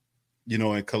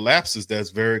 and collapses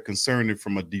that's very concerning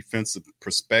from a defensive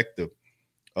perspective.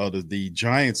 The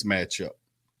Giants matchup,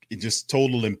 it just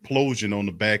total implosion on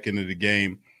the back end of the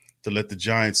game to let the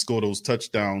Giants score those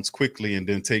touchdowns quickly and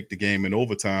then take the game in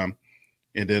overtime.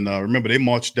 And then remember, they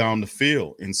marched down the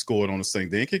field and scored on the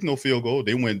Saints. They didn't kick no field goal.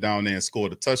 They went down there and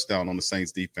scored a touchdown on the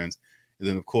Saints defense. And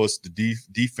then, of course, the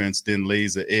defense then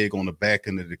lays an egg on the back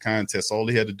end of the contest. All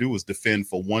they had to do was defend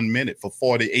for 1 minute, for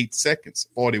 41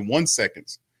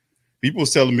 seconds. People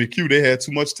was telling me, Q, they had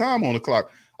too much time on the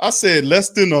clock. I said, less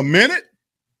than a minute?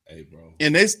 Hey, bro.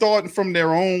 And they starting from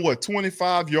their own,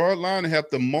 25-yard line and have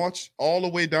to march all the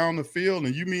way down the field.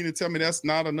 And you mean to tell me that's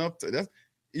not enough?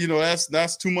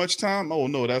 That's too much time? Oh,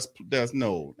 no, that's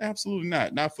no, absolutely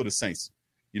not. Not for the Saints.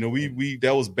 We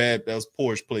that was bad. That was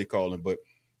poorish play calling. But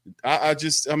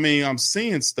I'm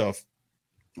seeing stuff.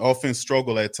 Offense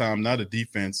struggle at time. Now the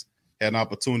defense had an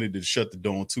opportunity to shut the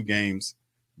door on 2 games.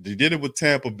 They did it with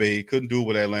Tampa Bay. Couldn't do it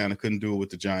with Atlanta. Couldn't do it with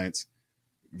the Giants.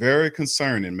 Very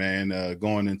concerning, man,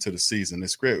 going into the season.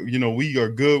 It's great. We are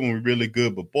good when we're really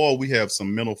good, but, boy, we have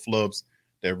some mental flubs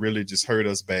that really just hurt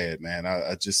us bad, man.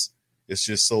 It's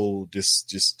just so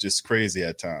just crazy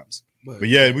at times. But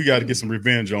yeah, we got to get some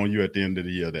revenge on you at the end of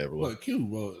the year there, bro. But Q,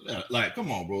 bro, like,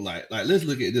 come on, bro. Like, let's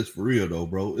look at this for real, though,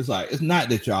 bro. It's like, it's not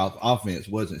that y'all's offense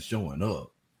wasn't showing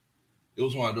up. It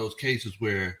was one of those cases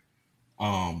where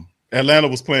Atlanta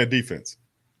was playing defense.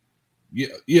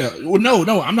 Yeah. Well,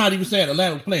 no, I'm not even saying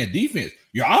Atlanta was playing defense.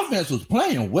 Your offense was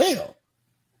playing well.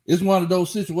 It's one of those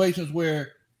situations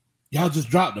where y'all just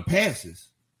dropped the passes.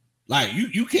 Like,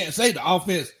 you can't say the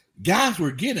offense, guys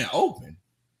were getting open.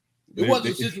 It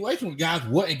wasn't a situation where guys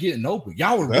wasn't getting open.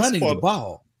 Y'all were running the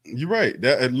ball. You're right.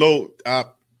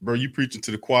 Bro, you preaching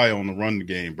to the choir on the run the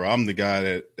game, bro. I'm the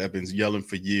guy that been yelling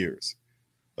for years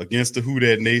against the Who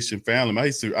Dat Nation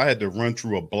family. I had to run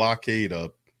through a blockade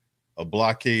of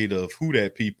Who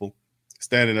Dat people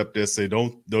standing up there say,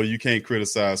 you can't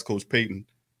criticize Coach Payton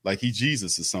like he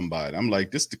Jesus or somebody. I'm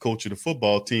like, this is the coach of the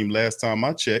football team. Last time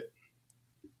I checked,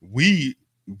 we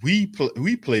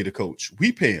play the coach.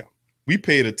 We pay him. We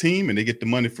pay the team, and they get the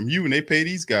money from you, and they pay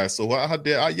these guys. So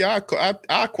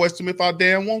I question them if I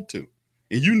damn want to.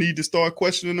 And you need to start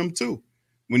questioning them too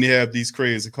when you have these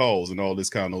crazy calls and all this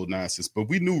kind of nonsense. But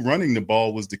we knew running the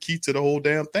ball was the key to the whole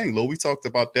damn thing. We talked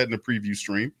about that in the preview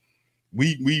stream.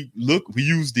 We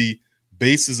used the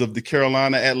basis of the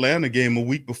Carolina-Atlanta game a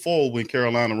week before when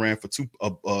Carolina ran for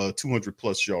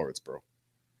 200-plus yards, bro,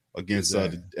 against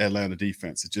the Atlanta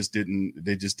defense. They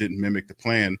just didn't mimic the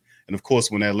plan. And, of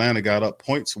course, when Atlanta got up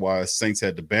points-wise, Saints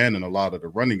had to abandon a lot of the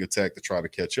running attack to try to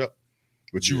catch up.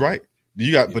 But you're right.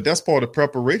 But that's part of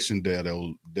preparation there,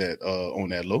 on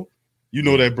that, Low. You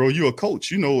know that, bro. You're a coach.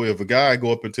 You know if a guy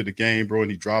go up into the game, bro,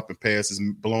 and he dropping passes,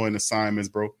 blowing assignments,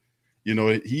 bro,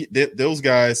 those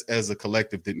guys as a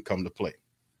collective didn't come to play.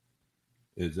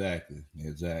 Exactly.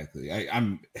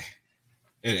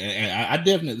 And I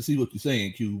definitely see what you're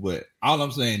saying, Q. But all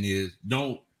I'm saying is,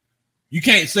 you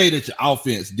can't say that your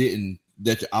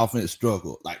offense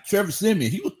struggled. Like Trevor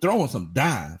Siemian, he was throwing some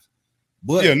dimes.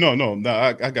 But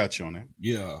I got you on that.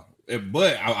 Yeah,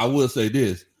 but I will say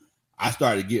this: I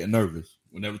started getting nervous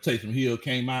whenever Taysom Hill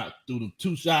came out through them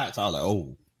 2 shots. I was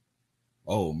like,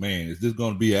 oh man, is this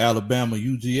going to be an Alabama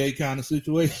UGA kind of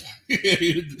situation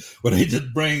where they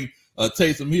just bring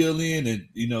Taysom Hill in and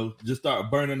just start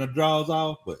burning the draws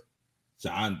off? But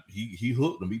John, he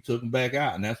hooked him. He took him back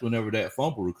out, and that's whenever that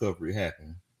fumble recovery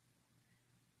happened.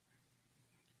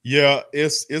 Yeah,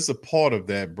 it's a part of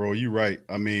that, bro. You're right.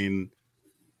 I mean,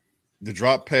 the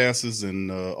drop passes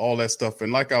and all that stuff.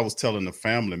 And like I was telling the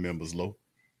family members, Lo,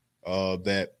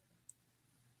 that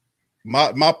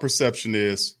my perception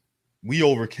is we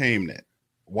overcame that.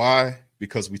 Why?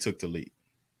 Because we took the lead.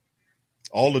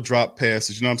 All the drop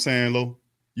passes, you know what I'm saying, Lo?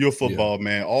 You're a football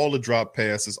man. All the drop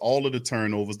passes, all of the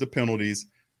turnovers, the penalties,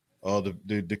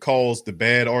 the calls, the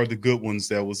bad or the good ones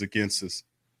that was against us.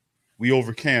 We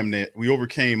overcame that. We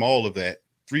overcame all of that.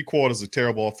 3 quarters of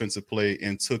terrible offensive play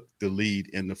and took the lead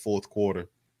in the 4th quarter,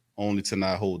 only to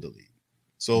not hold the lead.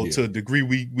 So to a degree,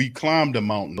 we climbed the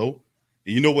mountain, though.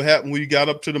 And you know what happened when we got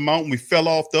up to the mountain? We fell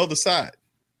off the other side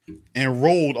and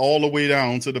rolled all the way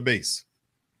down to the base.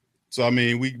 So I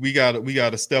mean, we got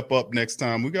to step up next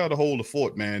time. We got to hold the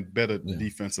fort, man. Better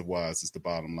defensive wise is the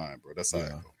bottom line, bro. That's how I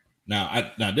go.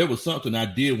 Now there was something I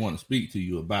did want to speak to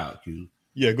you about, Q.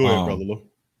 Yeah, go ahead, brother Lo.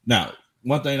 Now,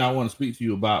 one thing I want to speak to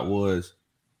you about was,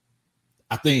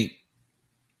 I think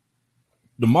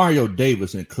the Mario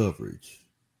Davis in coverage.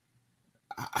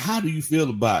 How do you feel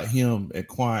about him and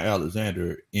Quan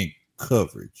Alexander in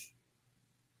coverage?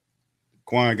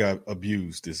 Quan got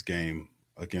abused this game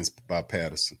by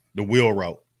Patterson. The wheel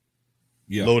route.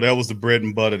 Yeah. Though that was the bread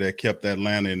and butter that kept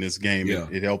Atlanta in this game. Yeah.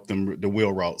 It helped them, the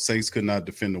wheel route. Saints could not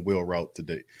defend the wheel route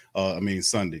today.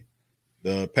 Sunday.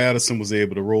 The Patterson was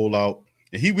able to roll out.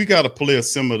 And we got a player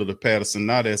similar to Patterson,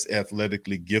 not as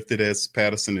athletically gifted as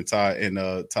Patterson and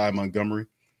Ty Montgomery.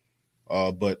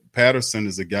 But Patterson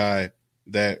is a guy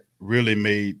that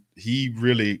really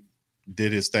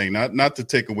did his thing. Not to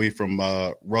take away from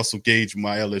Russell Gage,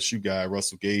 my LSU guy,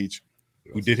 Russell Gage,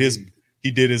 who did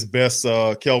his best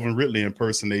Kelvin Ridley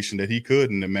impersonation that he could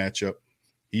in the matchup.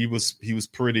 He was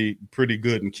pretty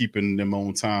good in keeping them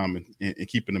on time and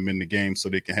keeping them in the game so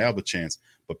they can have a chance.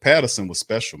 But Patterson was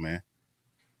special, man.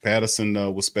 Patterson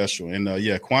was special. And,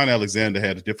 Quan Alexander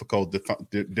had a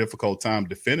difficult time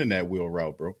defending that wheel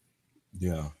route, bro.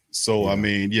 Yeah. So, I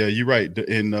mean, you're right.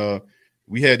 And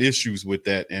we had issues with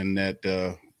that and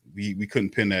that we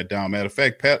couldn't pin that down. Matter of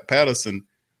fact, Patterson,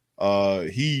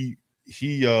 he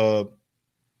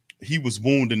was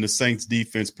wounding the Saints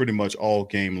defense pretty much all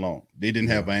game long. They didn't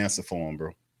have an answer for him,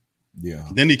 bro. Yeah.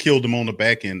 Then he killed him on the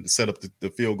back end to set up the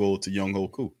field goal to Young Ho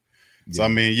Koo. So I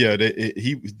mean,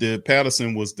 the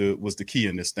Patterson was the key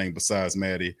in this thing. Besides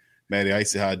Matty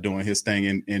Icy Hot doing his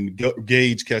thing and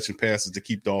Gage catching passes to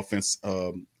keep the offense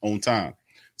on time.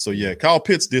 So Kyle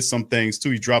Pitts did some things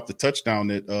too. He dropped a touchdown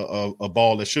a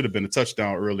ball that should have been a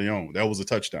touchdown early on. That was a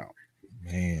touchdown.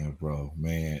 Man, bro,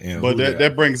 man. And but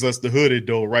that brings us to Hooded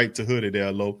though, right to Hooded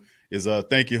there, Lo. Is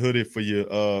thank you, Hooded, for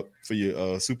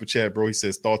your super chat, bro. He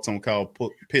says thoughts on Kyle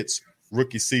Pitts'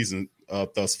 rookie season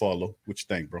thus far, Lo. What you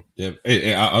think, bro? Yeah,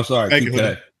 hey, I'm sorry, thank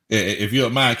Q, if you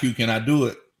don't mind, Q, can I do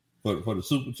it for the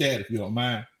super chat? If you don't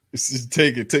mind,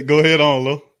 take it. Go ahead on,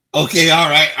 Lo. Okay, all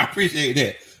right. I appreciate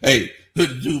that. Hey,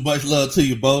 Hooded, do much love to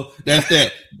you, bro. That's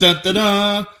that. Dun, dun,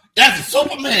 dun. That's a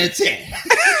Superman chat.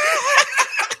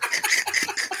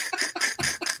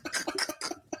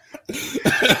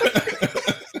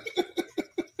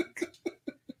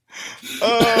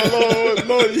 Oh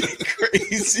Lord, you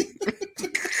crazy!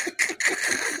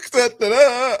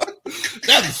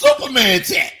 That's a Superman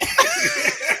chat.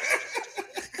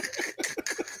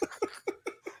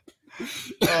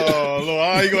 Oh Lord,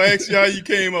 I ain't gonna ask you how you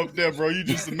came up there, bro. You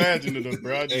just imagined it,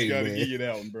 bro. I just gotta give you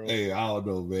that one, bro. Hey, I don't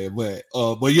know, man,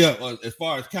 but yeah, as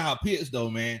far as Kyle Pitts though,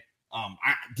 man,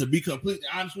 to be completely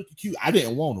honest with you, Q, I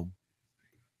didn't want him.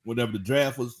 Whenever the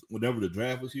draft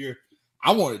was here,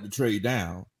 I wanted to trade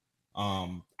down.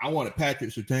 I wanted Patrick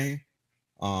Surtain.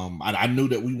 I knew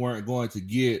that we weren't going to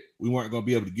be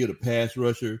able to get a pass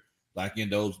rusher like in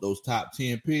those top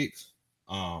 10 picks.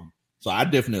 So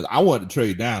I wanted to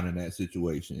trade down in that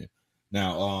situation.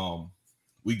 Now,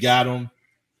 we got him.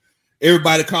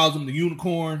 Everybody calls him the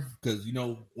unicorn because,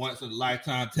 once in a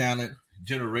lifetime talent,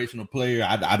 generational player.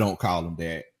 I don't call him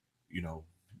that.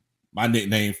 My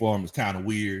nickname for him is kind of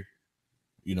weird.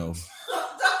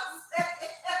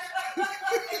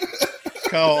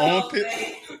 Kyle Armpit?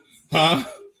 Huh?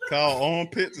 Kyle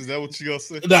Armpits, is that what you gonna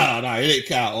say? No, it ain't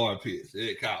Kyle Armpits. It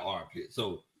ain't Kyle Armpits.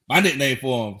 So my nickname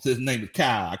for him, since his name is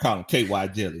Kyle, I call him KY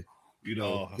Jelly.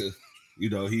 Because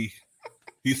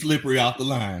he's slippery off the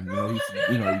line.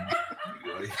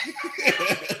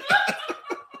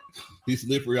 He's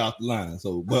slippery off the line.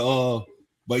 So,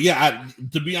 but yeah,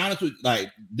 to be honest with you, like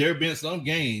there have been some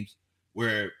games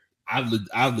where I've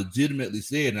legitimately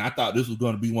said, and I thought this was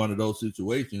going to be one of those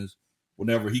situations.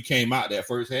 Whenever he came out that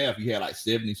first half, he had like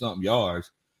 70-something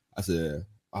yards. I said,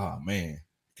 "Oh man,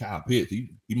 Kyle Pitts, he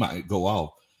might go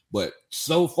off." But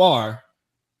so far,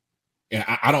 and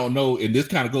I don't know, and this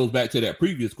kind of goes back to that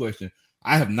previous question.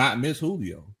 I have not missed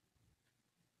Julio.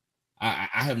 I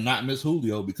have not missed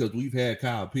Julio because we've had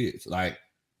Kyle Pitts. Like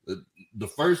the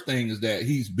first thing is that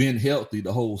he's been healthy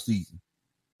the whole season.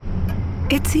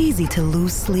 It's easy to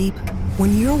lose sleep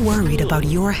when you're worried about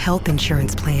your health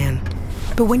insurance plan.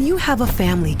 But when you have a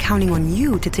family counting on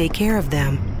you to take care of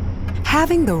them,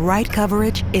 having the right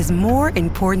coverage is more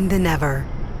important than ever.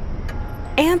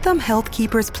 Anthem Health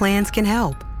Keepers plans can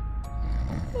help.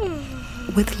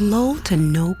 With low to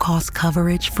no cost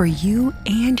coverage for you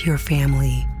and your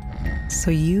family. So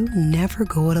you never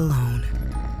go it alone.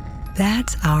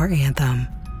 That's our Anthem.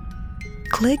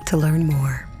 Click to learn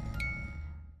more.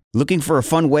 Looking for a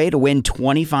fun way to win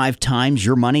 25 times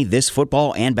your money this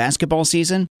football and basketball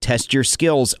season? Test your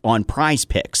skills on Prize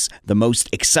Picks, the most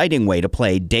exciting way to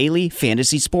play daily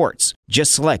fantasy sports.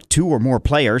 Just select 2 or more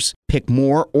players, pick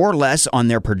more or less on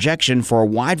their projection for a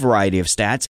wide variety of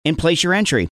stats, and place your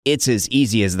entry. It's as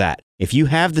easy as that. If you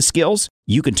have the skills,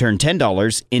 you can turn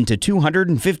 $10 into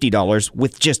 $250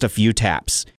 with just a few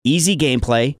taps. Easy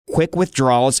gameplay, quick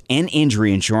withdrawals, and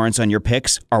injury insurance on your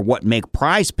picks are what make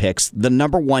Prize Picks the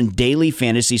 #1 daily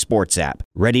fantasy sports app.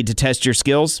 Ready to test your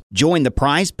skills? Join the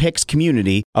Prize Picks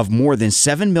community of more than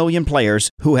 7 million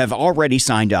players who have already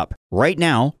signed up. Right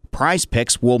now, Prize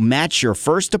Picks will match your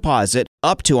first deposit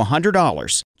up to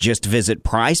 $100. Just visit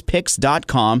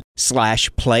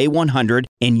prizepicks.com/play100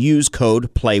 and use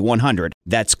code PLAY100.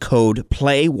 That's code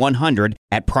PLAY100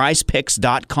 at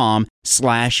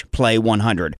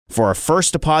prizepicks.com/play100 for a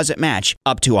first deposit match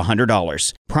up to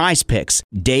 $100. Prize Picks,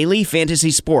 daily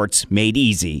fantasy sports made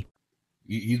easy.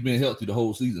 He's been healthy the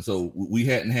whole season, so we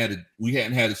hadn't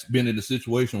been in a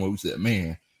situation where we said,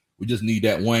 "Man, we just need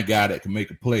that one guy that can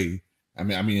make a play." I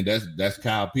mean that's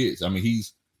Kyle Pitts. I mean,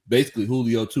 he's basically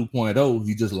Julio 2.0.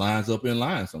 He just lines up in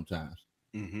line sometimes.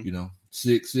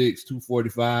 6'6",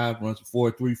 245, runs a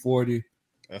 4.3 40.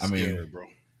 That's scary, bro.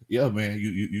 Yeah, man.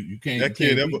 You can't. That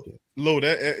kid,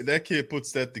 that kid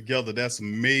puts that together. That's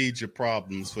major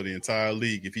problems for the entire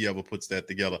league if he ever puts that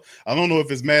together. I don't know if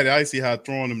it's Matty Icy had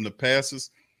throwing him the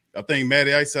passes. I think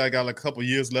Matty Icy got like a couple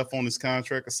years left on his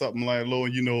contract or something like low.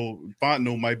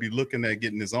 Fontenot might be looking at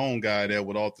getting his own guy there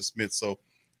with Arthur Smith. So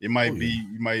it might he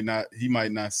might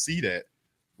not see that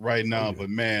right now. But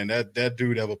man, that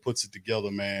dude ever puts it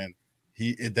together, man.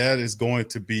 That is going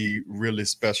to be really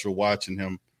special watching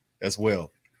him as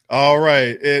well. All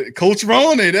right, Coach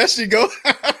Ronnie, there she go.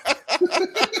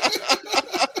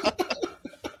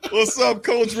 What's up,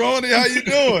 Coach Ronnie? How you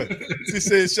doing? She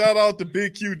said, shout out to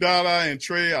Big Q, Dada, and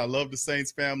Trey. I love the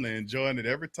Saints family, enjoying it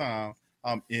every time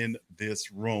I'm in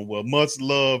this room. Well, much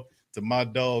love to my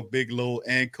dog, Big Low,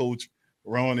 and Coach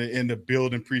Ronnie in the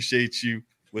building. Appreciate you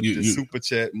with the super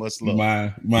chat. Much love.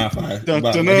 My fire. Dun,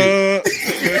 dun, dun.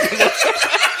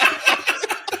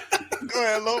 Go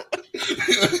ahead, Lo.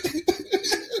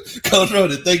 Coach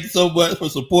Ronnie, thank you so much for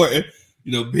supporting,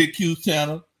 Big Q's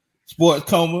channel, Sports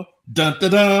Coma. Dun,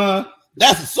 dun, dun.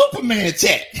 That's a Superman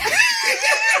chat.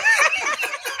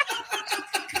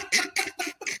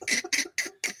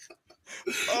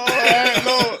 All right,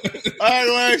 Lord. I ain't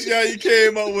gonna ask you how you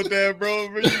came up with that, bro.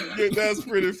 That's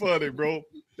pretty funny, bro.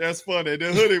 That's funny.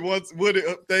 The Hoodie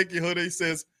thank you, Hoodie.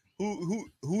 Says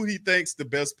who he thinks the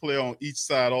best player on each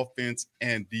side, offense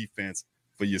and defense,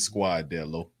 for your squad there,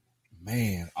 Lo.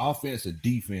 Man, offense and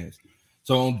defense.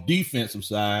 So on defensive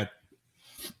side,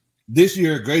 this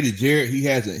year, Grady Jarrett, he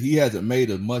hasn't made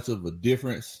as much of a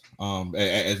difference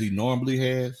as he normally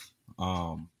has.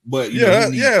 But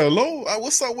Lo,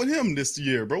 what's up with him this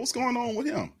year, bro? What's going on with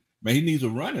him? Man, he needs a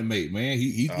running mate, man.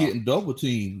 He's getting double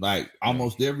teamed like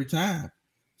almost every time.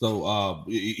 So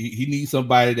he needs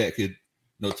somebody that could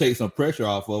take some pressure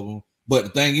off of him. But the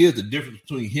thing is, the difference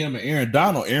between him and Aaron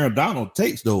Donald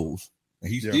takes those.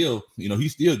 And he still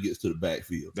gets to the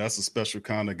backfield. That's a special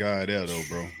kind of guy there, though,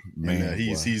 bro. Man, and,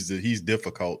 he's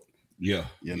difficult. Yeah,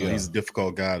 he's a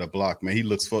difficult guy to block. Man, he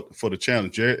looks for the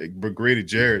challenge. Grady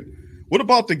Jarrett. What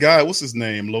about the guy? What's his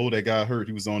name? Lo, that got hurt.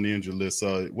 He was on the injured list.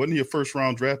 Wasn't he a first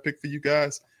round draft pick for you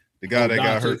guys? The guy that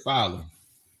got hurt.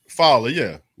 Fowler,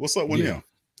 yeah. What's up with him?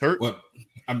 Hurt? Well,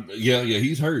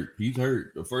 he's hurt. He's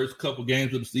hurt. The first couple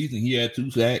games of the season, he had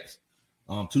 2 sacks,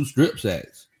 2 strip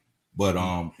sacks. But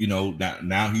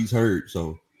now he's hurt.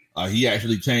 So he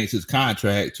actually changed his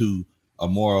contract to a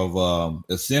more of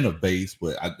incentive base,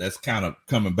 but that's kind of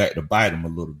coming back to bite him a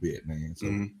little bit, man.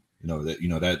 So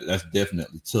that's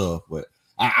definitely tough. But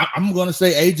I'm gonna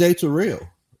say AJ Terrell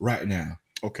right now.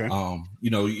 Okay.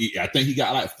 I think he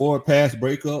got like 4 pass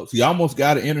breakups. He almost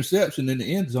got an interception in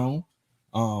the end zone.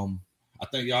 I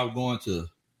think y'all were going to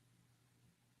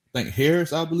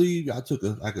Harris, I believe. I took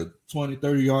a 20,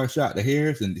 30-yard shot to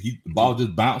Harris, and the ball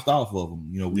just bounced off of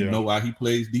him. We know why he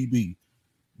plays DB.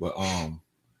 But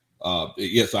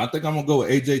so I think I'm gonna go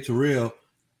with AJ Terrell.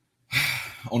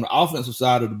 On the offensive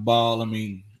side of the ball, I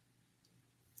mean,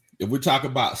 if we're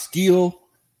talking about skill,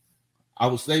 I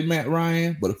would say Matt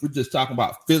Ryan, but if we're just talking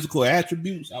about physical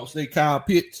attributes, I would say Kyle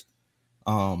Pitts.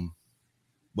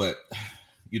 But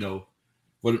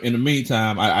in the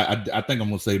meantime, I think I'm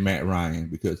gonna say Matt Ryan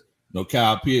because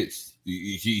Kyle Pitts,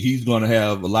 he's gonna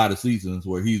have a lot of seasons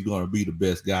where he's gonna be the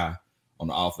best guy on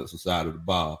the offensive side of the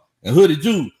ball. And Hoodie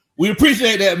Jude, we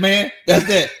appreciate that, man. That's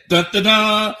that. Dun, dun,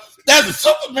 dun. That's a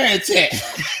Superman tag.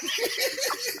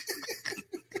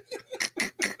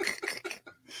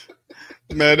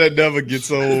 Man, that never gets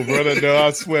old, bro.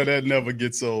 I swear that never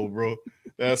gets old, bro.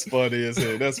 That's funny as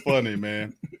hell. That's funny,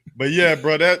 man. But yeah,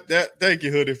 bro, that thank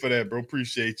you, Hoodie, for that, bro.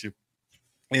 Appreciate you.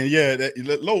 And yeah,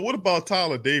 what about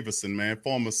Tyler Davison, man?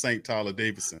 Former Saint Tyler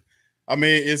Davison. I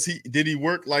mean, did he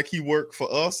work like he worked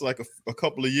for us? Like a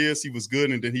couple of years he was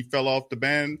good and then he fell off the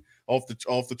band, off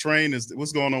the train.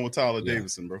 What's going on with Tyler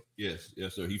Davison, bro? Yes,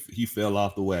 sir. He fell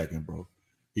off the wagon, bro.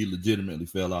 He legitimately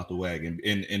fell off the wagon.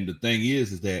 And the thing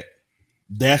is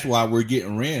that's why we're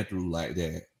getting ran through like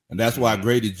that. And that's why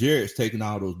Grady Jarrett's taking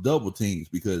all those double teams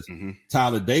because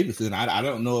Tyler Davison, I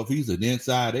don't know if he's an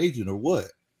inside agent or what,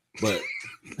 but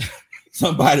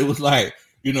somebody was like,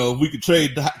 if we could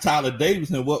trade Tyler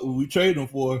Davison, what would we trade him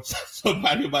for?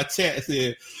 Somebody in my chat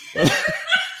said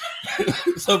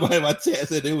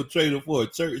they would trade him for a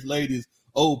church lady's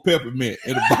old peppermint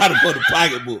in the bottom of the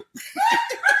pocketbook.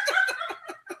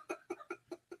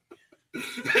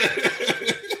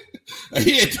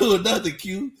 He ain't doing nothing,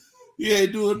 Q. He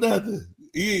ain't doing nothing.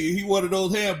 He one of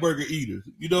those hamburger eaters.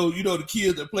 The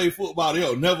kids that play football,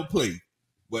 they'll never play.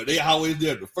 But they always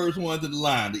there, the first ones in the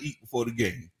line to eat before the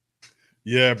game.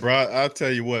 Yeah, bro. I'll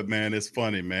tell you what, man. It's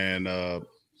funny, man.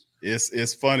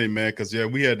 It's funny, man, because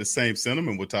we had the same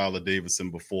sentiment with Tyler Davison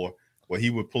before, where he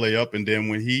would play up, and then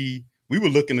when we were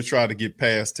looking to try to get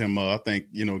past him, I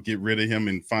think get rid of him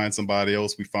and find somebody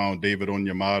else. We found David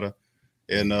Onyemata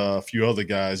and a few other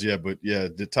guys. Yeah, but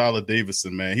the Tyler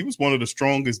Davison, man, he was one of the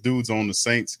strongest dudes on the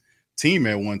Saints team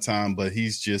at one time, but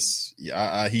he's just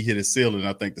he hit his ceiling.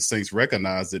 I think the Saints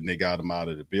recognized it and they got him out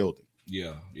of the building.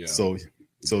 Yeah. So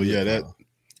yeah, that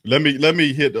let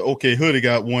me hit the Hoodie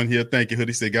got one here. Thank you,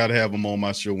 Hoodie. Said gotta have him on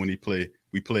my show when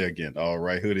we play again. All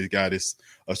right, Hoodie got his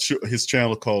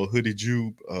channel called Hoodie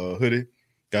Jube. Hoodie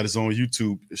got his own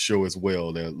YouTube show as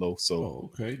well there, Low.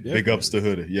 So big ups to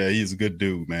Hoodie. Yeah, he's a good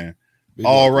dude, man.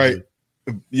 All right.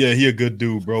 Yeah, he a good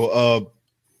dude, bro.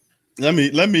 Let me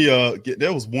get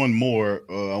there was one more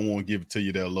I want to give it to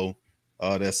you there, Low.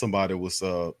 That somebody was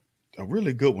a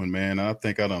really good one, man. I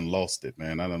think I done lost it,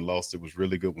 man. It was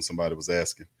really good when somebody was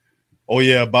asking. Oh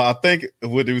yeah, but I think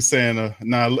what they were saying,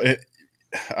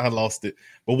 I lost it.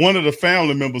 But one of the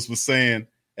family members was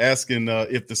asking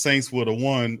if the Saints would have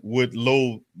won, would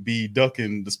Low be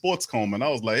ducking the sports coma? And I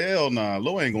was like, hell nah,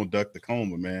 Low ain't gonna duck the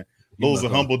coma, man. Low's a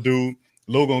humble dude.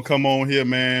 Low gonna come on here,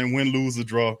 man. Win, lose, or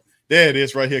draw. There it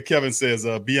is, right here. Kevin says,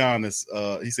 "Be honest."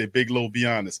 He said, "Big Low, be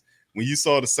honest. When you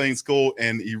saw the Saints go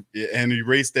and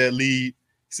erase that lead," he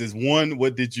says, 1,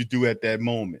 what did you do at that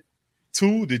moment?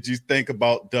 2, did you think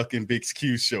about ducking Big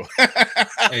Q's show?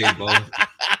 Hey, boy.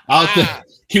 I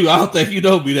don't think you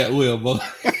know me that well, boy.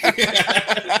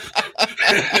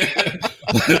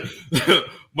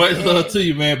 Much love to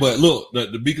you, man. But look,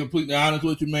 to be completely honest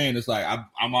with you, man, it's like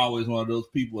I'm always one of those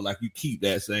people, like, you keep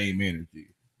that same energy,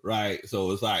 right?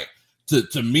 So it's like,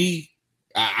 to me,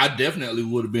 I definitely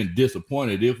would have been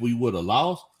disappointed if we would have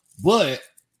lost. But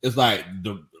it's like,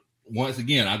 once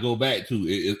again, I go back to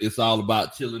it's all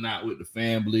about chilling out with the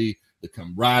family, the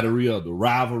camaraderie of the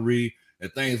rivalry,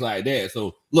 and things like that.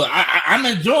 So look, I'm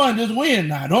enjoying this win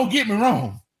now. Don't get me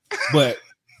wrong, but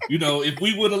if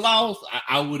we would have lost,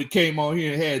 I would have came on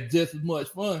here and had just as much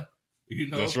fun.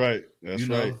 That's right. That's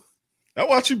right. That's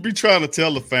what you be trying to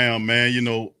tell the fam, man.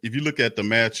 If you look at the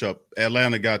matchup,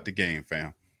 Atlanta got the game,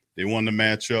 fam. They won the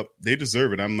matchup. They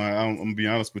deserve it. I'm gonna be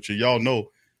honest with you. Y'all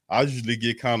know I usually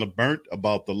get kind of burnt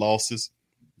about the losses.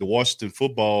 The Washington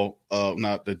football,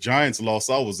 not the Giants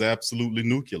loss, I was absolutely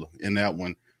nuclear in that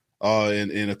one.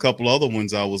 And a couple other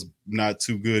ones I was not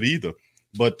too good either.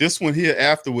 But this one here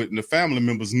afterward, and the family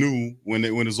members knew when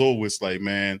it was over, it's like,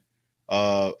 man,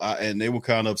 and they were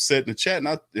kind of upset in the chat.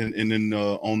 And then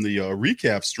on the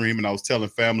recap stream, and I was telling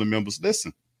family members,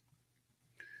 listen,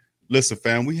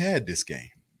 fam, we had this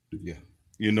game. Yeah.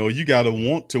 You know, you got to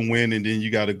want to win, and then you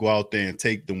got to go out there and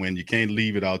take the win. You can't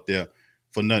leave it out there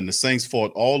for nothing. The Saints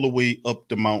fought all the way up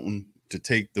the mountain to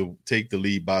take the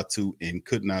lead by 2 and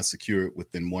could not secure it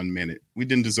within 1 minute. We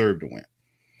didn't deserve to win.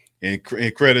 And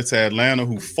credit to Atlanta,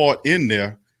 who fought in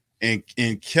there and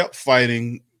kept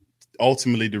fighting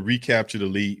ultimately to recapture the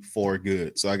lead for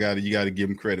good. So you got to give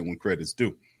them credit when credit's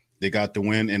due. They got the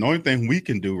win. And the only thing we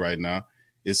can do right now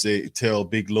is tell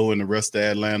Big Low and the rest of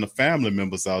the Atlanta family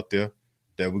members out there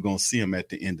that we're going to see them at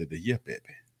the end of the year, baby.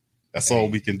 That's all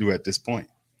we can do at this point.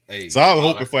 So I was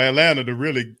hoping for Atlanta to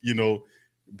really, you know,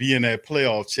 be in that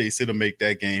playoff chase. It'll make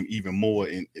that game even more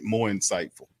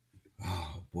insightful.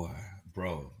 Oh, boy,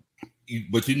 bro.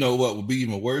 But you know what would be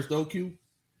even worse, though, Q?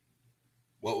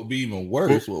 What would be even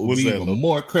worse, what would be even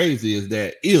more crazy is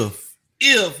that if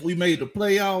we made the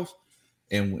playoffs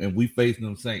and we faced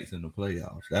them Saints in the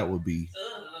playoffs, that would be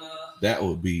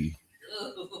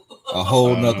a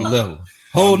whole nother level.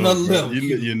 Level.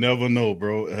 You never know,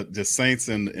 bro. The Saints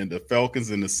and the Falcons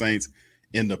and the Saints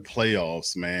in the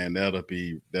playoffs, man. That'll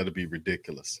be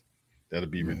ridiculous. That'll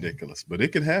be ridiculous. But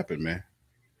it can happen, man.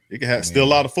 It can have still a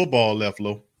lot of football left,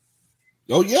 Lo.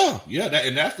 Oh yeah.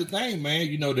 And that's the thing, man.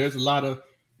 You know, there's a lot of,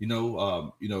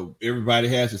 everybody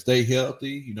has to stay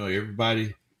healthy. You know,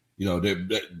 everybody,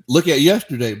 look at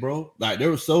yesterday, bro. Like there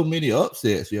were so many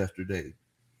upsets yesterday.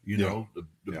 You know,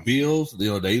 the Bills,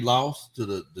 they lost to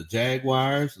the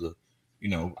Jaguars.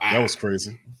 That was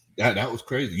crazy. That was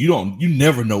crazy. You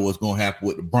never know what's going to happen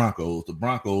with the Broncos. The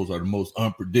Broncos are the most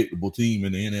unpredictable team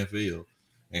in the NFL.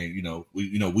 And,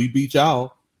 we beat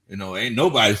y'all. Ain't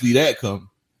nobody see that coming,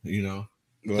 Well,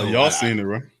 so y'all seen it,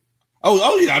 right?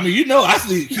 Oh, yeah. I mean, I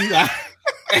see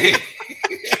it.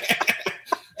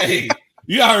 Hey,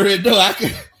 you already know I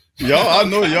can. I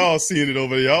know y'all seen it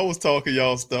over there. Y'all was talking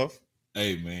y'all stuff.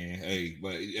 Hey, man. Hey,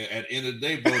 but at the end of the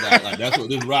day, bro, that's what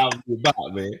this rivalry is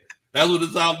about, man. That's what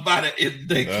it's all about at the end of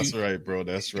the day. That's right, bro.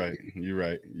 That's right. You're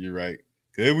right.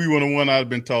 If we would have won, I'd have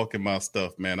been talking my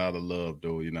stuff, man, out of love,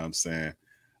 though. You know what I'm saying?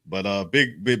 But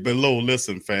Big Low,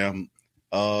 listen, fam.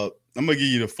 I'm gonna give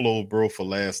you the flow, bro, for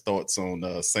last thoughts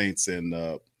on Saints and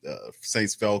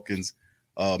Saints Falcons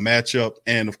matchup,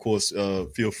 and of course,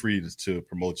 feel free to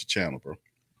promote your channel, bro.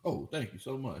 Oh, thank you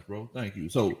so much, bro. Thank you.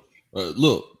 So,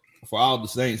 look, for all the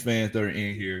Saints fans that are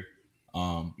in here,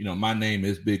 my name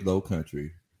is Big Low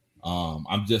Kuntry.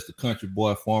 I'm just a country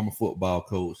boy, former football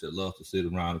coach that loves to sit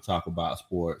around and talk about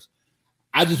sports.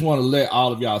 I just want to let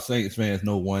all of y'all Saints fans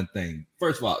know one thing.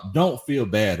 First of all, don't feel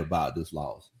bad about this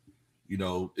loss.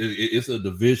 It's a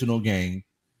divisional game,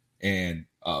 and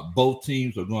both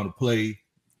teams are going to play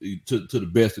to the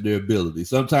best of their ability.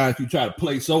 Sometimes you try to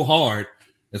play so hard,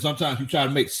 and sometimes you try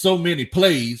to make so many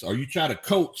plays, or you try to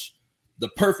coach the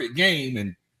perfect game,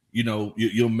 and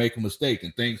you'll make a mistake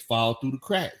and things fall through the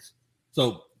cracks.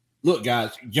 So, look,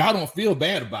 guys, y'all don't feel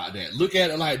bad about that. Look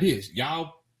at it like this.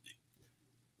 Y'all,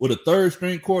 with a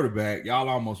third-string quarterback, y'all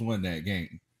almost won that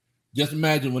game. Just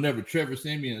imagine whenever Trevor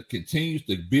Siemian continues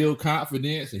to build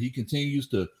confidence and he continues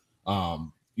to,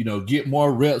 get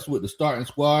more reps with the starting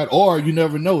squad, or you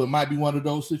never know, it might be one of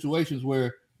those situations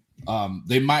where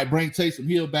they might bring Taysom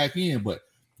Hill back in. But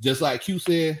just like Q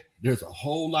said, there's a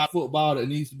whole lot of football that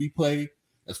needs to be played.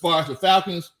 As far as the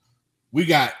Falcons, we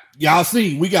got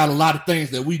a lot of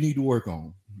things that we need to work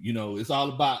on. It's all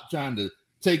about trying to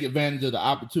take advantage of the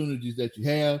opportunities that you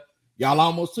have. Y'all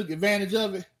almost took advantage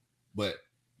of it, but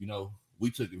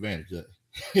we took advantage of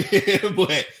it.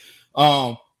 But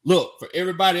look, for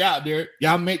everybody out there,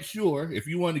 y'all make sure if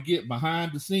you want to get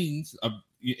behind the scenes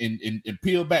and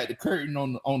peel back the curtain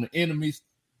on the enemies,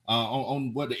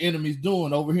 on what the enemy's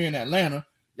doing over here in Atlanta,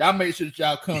 y'all make sure that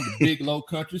y'all come to Big Low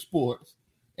Kuntry Sports.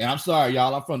 And I'm sorry,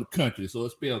 y'all, I'm from the country, so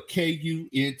it's spelled Kuntry.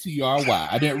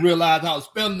 I didn't realize I was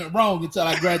spelling it wrong until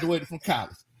I graduated from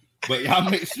college. But y'all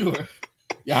make sure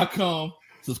y'all come.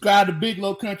 Subscribe to Big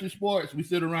Low Kuntry Sports. We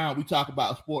sit around, we talk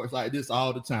about sports like this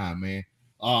all the time, man.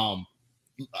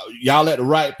 Y'all at the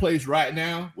right place right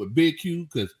now with Big Q,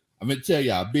 because I'm going to tell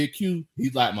y'all, Big Q,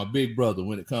 he's like my big brother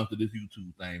when it comes to this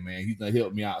YouTube thing, man. He's going to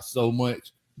help me out so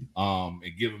much and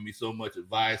giving me so much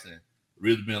advice and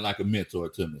really been like a mentor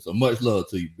to me. So much love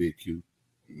to you, Big Q.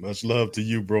 Much love to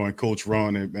you, bro, and Coach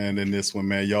Ron, and in this one,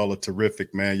 man. Y'all are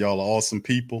terrific, man. Y'all are awesome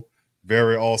people.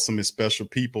 Very awesome and special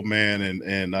people, man.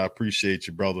 And I appreciate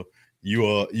you, brother.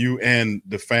 You and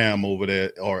the fam over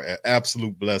there are an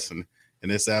absolute blessing.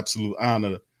 And it's absolute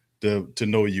honor to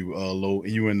know you, Lo,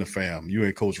 you and the fam, you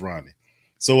and Coach Ronnie.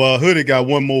 So Hoodie got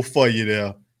one more for you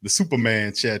there. The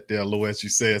Superman chat there, Lo, as you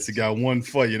said. He got one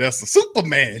for you. That's the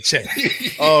Superman chat.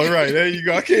 All right, there you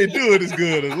go. I can't do it as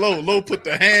good as Lo. Lo put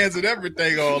the hands and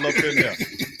everything all up in there.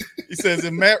 He says,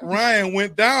 if Matt Ryan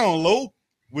went down, Lo,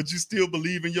 would you still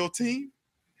believe in your team?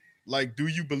 Like, do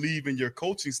you believe in your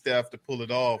coaching staff to pull it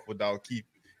off without key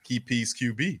piece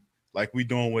QB? Like we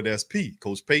doing with SP,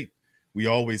 Coach Pate. We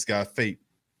always got faith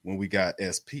when we got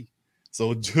SP.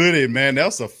 So, Hoodie, man,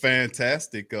 that's a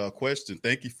fantastic question.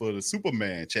 Thank you for the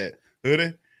Superman chat,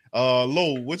 Hoodie.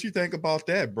 Lo, what you think about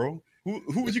that, bro?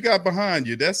 Who you got behind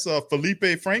you? That's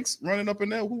Felipe Franks running up in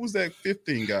there. Who was that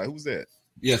 15 guy? Who's that?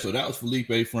 Yeah, so that was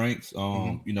Felipe Franks.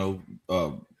 Undrafted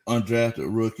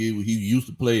rookie. He used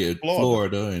to play at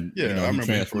Florida and I remember he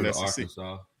transferred to SEC.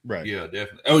 Arkansas. Right. Yeah,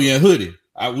 definitely. Oh yeah, Hoodie.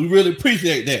 We really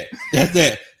appreciate that. That's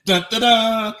that. Dun, dun,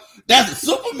 dun. That's a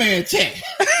Superman chat.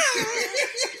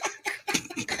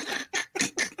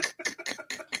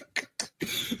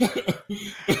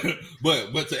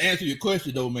 but to answer your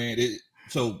question though, man,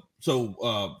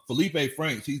 Felipe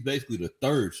Franks, he's basically the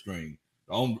third string.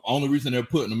 The only reason they're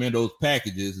putting him in those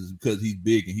packages is because he's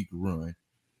big and he can run.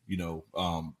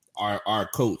 Our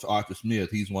coach Arthur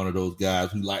Smith, he's one of those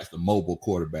guys who likes the mobile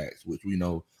quarterbacks, which we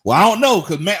know. Well, I don't know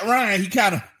because Matt Ryan, he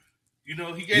kind of, he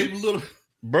gave him a little.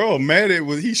 Bro,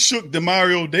 he shook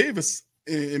DeMario Davis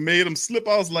and made him slip.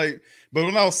 I was like, but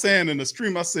when I was saying in the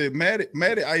stream, I said,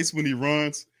 Matty Ice when he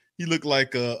runs, he looked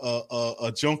like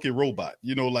a junkie robot.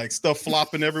 Like stuff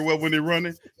flopping everywhere when they're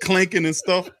running, clanking and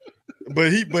stuff.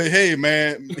 But hey,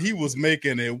 man, he was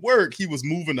making it work. He was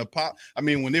moving the pop. I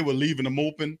mean, when they were leaving him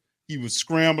open, he was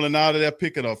scrambling out of there,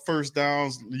 picking up first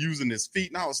downs, using his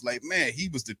feet. And I was like, man, he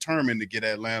was determined to get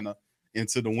Atlanta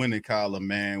into the winning column,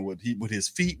 man, with his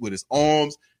feet, with his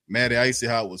arms. Matty Icy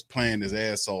was playing his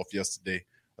ass off yesterday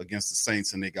against the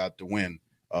Saints, and they got the win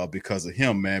because of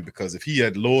him, man. Because if he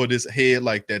had lowered his head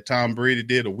like that Tom Brady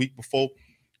did a week before,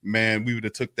 man, we would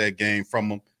have took that game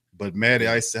from him. But Matty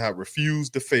Icy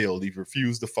refused to fail. He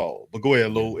refused to fall. But go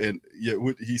ahead, Lo. And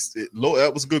Lo,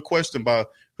 that was a good question by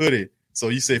Hoodie. So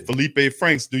you say Felipe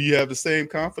Franks, do you have the same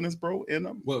confidence, bro, in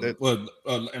him?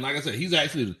 And like I said, he's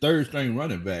actually the third string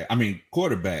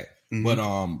quarterback. Mm-hmm. But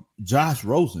Josh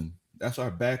Rosen, that's our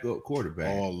backup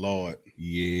quarterback. Oh, Lord.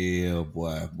 Yeah,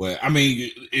 boy. But I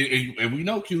mean, and we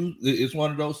know, Q, it's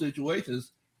one of those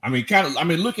situations.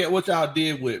 Look at what y'all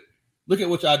did with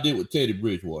Teddy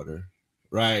Bridgewater,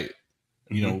 right?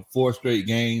 Mm-hmm. 4 straight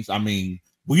games. I mean,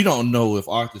 we don't know if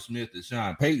Arthur Smith is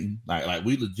Sean Payton. Like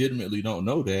we legitimately don't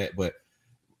know that. But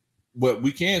what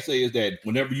we can say is that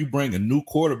whenever you bring a new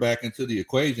quarterback into the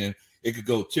equation, it could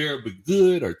go terribly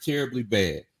good or terribly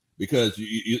bad because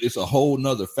it's a whole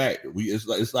nother factor.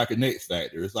 It's like an X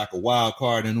factor. It's like a wild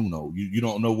card in Uno. You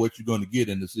don't know what you're going to get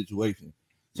in the situation.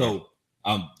 So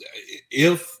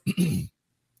if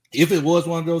it was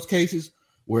one of those cases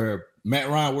where Matt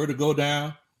Ryan were to go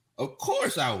down, of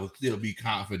course I would still be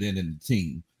confident in the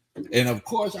team. And of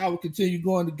course I would continue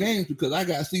going to games because I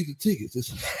got season tickets.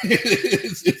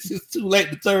 It's just too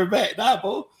late to turn back now,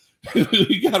 bro.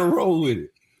 You got to roll with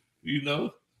it,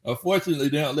 Unfortunately,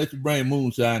 they don't let you bring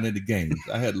moonshine into games.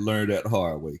 I had to learn that the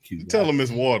hard way, Q. Tell them it's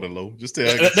water, Lo. Just tell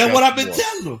that's what I've been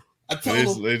telling them. I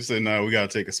told them. They just say, no, we got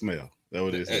to take a smell. That's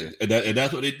what they say. And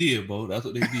that's what they did, bro. That's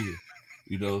what they did.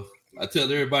 I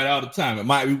tell everybody all the time, it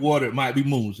might be water, it might be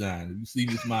moonshine. If you see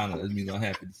me smiling, that means I'm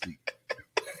happy to see.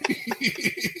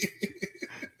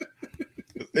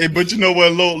 Hey, but you know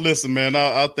what, Lo? Listen, man,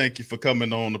 I thank you for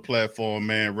coming on the platform,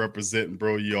 man, representing,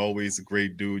 bro. You're always a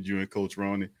great dude, you and Coach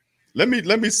Ronnie. Let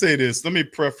me say this. Let me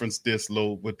preference this,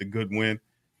 Lo, with the good win.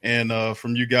 And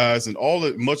from you guys and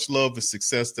much love and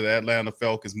success to the Atlanta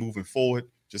Falcons moving forward,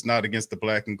 just not against the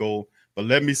black and gold. But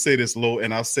let me say this, Lo,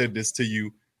 and I said this to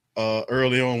you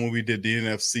early on when we did the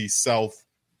NFC South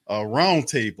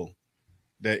roundtable,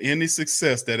 that any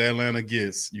success that Atlanta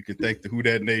gets, you can thank the Who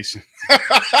Dat Nation.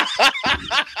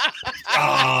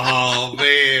 Oh,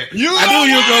 man. I knew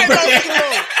you were going to bring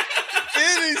that.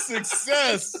 Any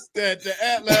success that the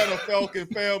Atlanta Falcon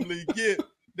family get,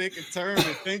 they can turn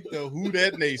and thank the Who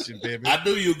Dat Nation, baby. I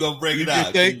knew you were going to bring it out. You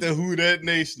can thank the Who Dat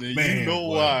Nation. And man, you know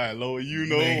why, Lo. You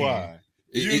know why.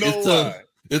 It's why.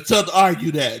 It's tough to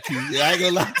argue that, Q. I ain't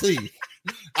going to lie to you.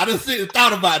 I just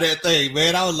thought about that thing,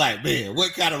 man. I was like, man,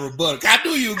 what kind of rebuttal? I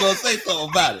knew you were going to say something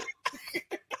about it.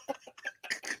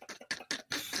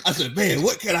 I said, man,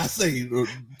 what can I say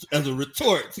as a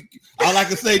retort? All I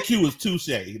can say, Q, is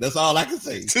touche. That's all I can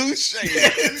say. Touche.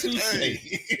 Touche.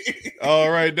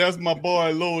 All right, that's my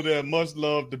boy Low there. Much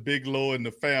love to Big Low and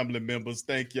the family members.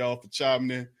 Thank y'all for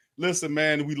chiming in. Listen,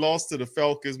 man, we lost to the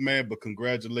Falcons, man, but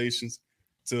congratulations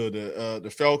to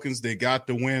the Falcons. They got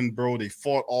the win, bro. They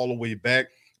fought all the way back,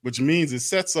 which means it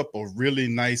sets up a really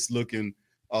nice looking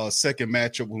second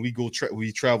matchup when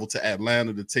we travel to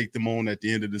Atlanta to take them on at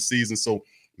the end of the season. So,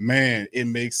 man, it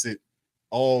makes it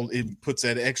puts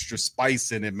that extra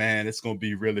spice in it, man. It's going to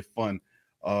be really fun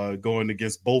going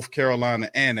against both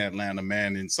Carolina and Atlanta,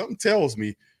 man. And something tells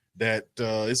me that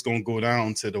it's going to go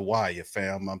down to the wire,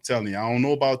 fam. I'm telling you, I don't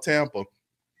know about Tampa.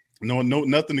 No,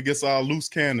 nothing against our loose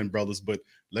cannon brothers, but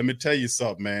let me tell you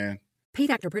something, man.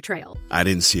 Paid actor portrayal. I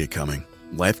didn't see it coming.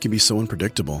 Life can be so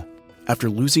unpredictable. After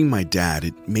losing my dad,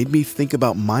 it made me think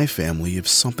about my family if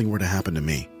something were to happen to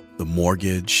me. The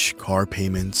mortgage, car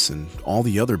payments, and all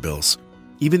the other bills.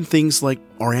 Even things like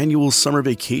our annual summer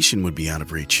vacation would be out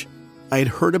of reach. I had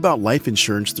heard about life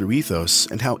insurance through Ethos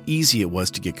and how easy it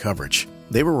was to get coverage.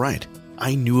 They were right.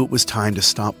 I knew it was time to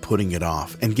stop putting it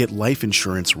off and get life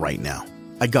insurance right now.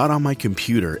 I got on my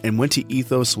computer and went to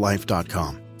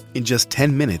ethoslife.com. In just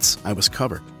 10 minutes, I was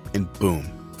covered. And boom,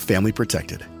 family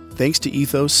protected. Thanks to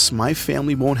Ethos, my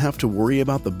family won't have to worry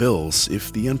about the bills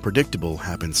if the unpredictable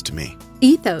happens to me.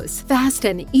 Ethos, fast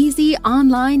and easy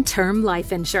online term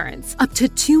life insurance. Up to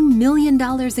 $2 million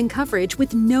in coverage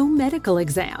with no medical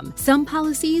exam. Some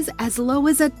policies as low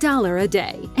as $1 a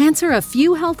day. Answer a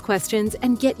few health questions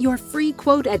and get your free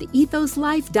quote at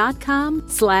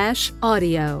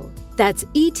ethoslife.com/audio. That's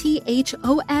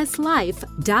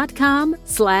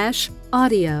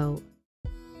ethoslife.com/audio.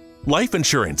 Life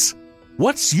insurance.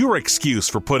 What's your excuse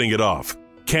for putting it off?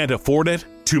 Can't afford it?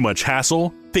 Too much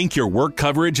hassle? Think your work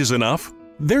coverage is enough?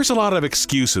 There's a lot of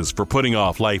excuses for putting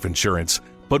off life insurance,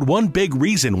 but one big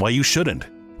reason why you shouldn't.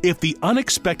 If the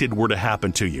unexpected were to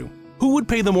happen to you, who would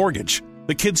pay the mortgage,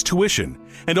 the kids' tuition,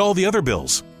 and all the other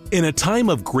bills? In a time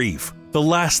of grief, the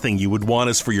last thing you would want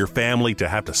is for your family to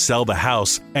have to sell the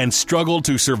house and struggle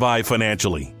to survive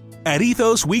financially. At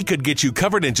Ethos, we could get you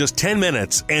covered in just 10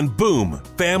 minutes and boom,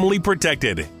 family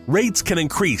protected. Rates can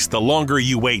increase the longer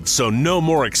you wait, so no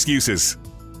more excuses.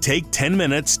 Take 10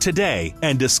 minutes today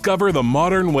and discover the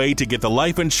modern way to get the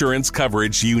life insurance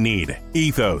coverage you need.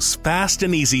 Ethos, fast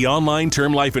and easy online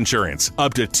term life insurance.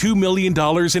 Up to $2 million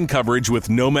in coverage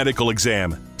with no medical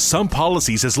exam. Some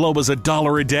policies as low as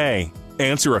 $1 a day.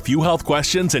 Answer a few health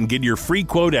questions and get your free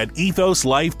quote at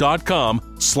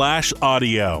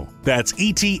ethoslife.com/audio. That's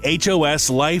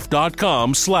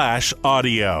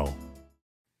ethoslife.com/audio.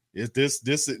 It's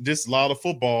this a lot of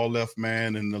football left,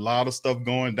 man, and a lot of stuff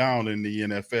going down in the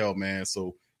NFL, man.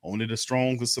 So only the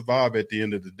strong will survive at the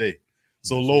end of the day.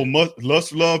 So, Lo,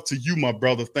 much love to you, my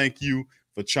brother. Thank you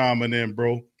for chiming in,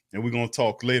 bro. And we're gonna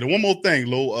talk later. One more thing,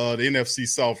 Lo, the NFC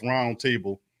South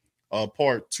Roundtable.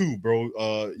 Part 2,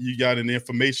 bro. You got any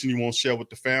information you want to share with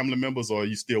the family members, or are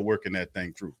you still working that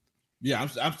thing through? Yeah,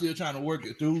 I'm still trying to work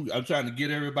it through. I'm trying to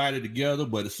get everybody together,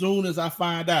 but as soon as I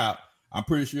find out, I'm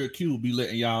pretty sure Q will be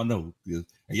letting y'all know. And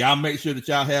y'all make sure that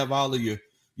y'all have all of your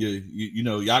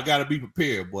y'all got to be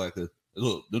prepared, boy. Because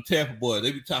look, the Tampa boys,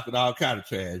 they be talking all kind of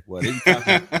trash, boy.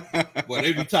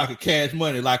 They be talking cash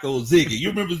money like old Ziggy. You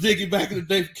remember Ziggy back in the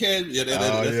day for cash? Yeah, that's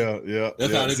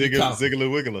how they be talking.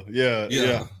 Ziggler Wiggler.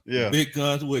 Yeah. Big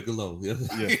guns Wiggler.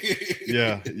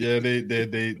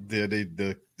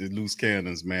 The loose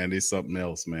cannons, man. They something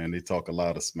else, man. They talk a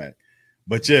lot of smack.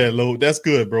 But yeah, Lo, that's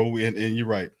good, bro. And you're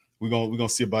right. We're gonna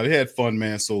see about it. They had fun,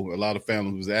 man. So a lot of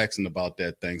families was asking about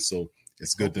that thing. So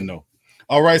it's good to know.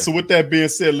 All right. So with that being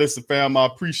said, listen, fam, I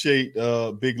appreciate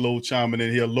Big Low chiming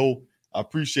in here. Low, I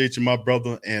appreciate you, my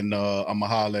brother, and I'm gonna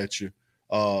holler at you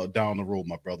down the road,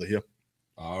 my brother. Here.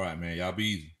 All right, man. Y'all be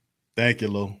easy. Thank you,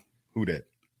 Low. Who that?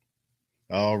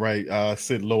 All right. I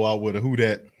said Low out with a who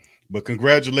that. But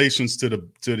congratulations to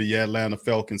the Atlanta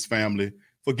Falcons family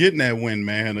for getting that win,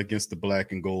 man, against the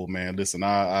black and gold, man. Listen,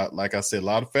 I like I said, a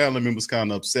lot of family members kind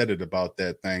of upset about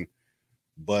that thing.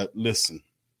 But listen,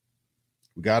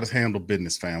 we got to handle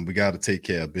business, fam. We got to take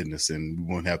care of business, and we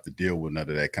won't have to deal with none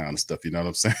of that kind of stuff. You know what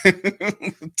I'm saying?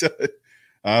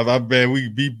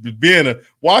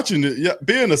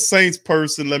 Being a Saints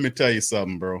person, let me tell you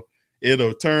something, bro.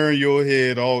 It'll turn your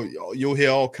head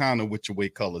all kind of with your way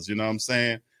colors. You know what I'm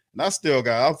saying? And I still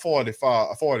got, I'm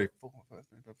 44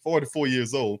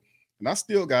 years old, and I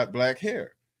still got black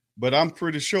hair. But I'm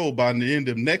pretty sure by the end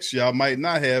of next year, I might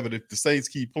not have it if the Saints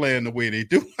keep playing the way they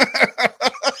do.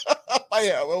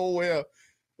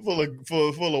 Full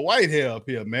of white hair up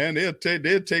here, man. They'll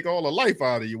take all the life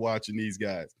out of you watching these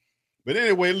guys. But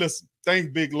anyway, listen,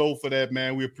 thank Big Low for that,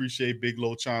 man. We appreciate Big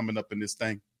Low chiming up in this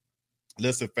thing.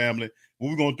 Listen, family, what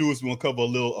we're going to do is we're going to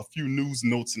cover a few news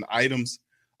notes and items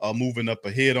moving up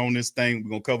ahead on this thing. We're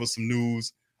going to cover some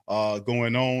news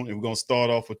going on, and we're going to start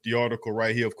off with the article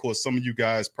right here. Of course, some of you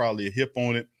guys probably are hip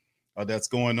on it. That's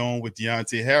going on with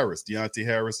Deontay Harris. Deontay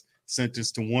Harris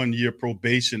sentenced to 1 year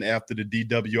probation after the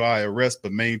DWI arrest,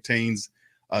 but maintains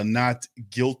a not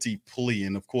guilty plea.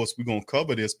 And, of course, we're going to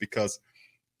cover this because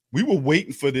we were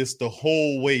waiting for this the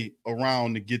whole way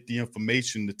around to get the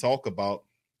information to talk about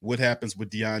what happens with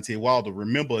Deontay Wilder.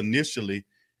 Remember, initially,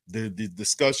 the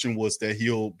discussion was that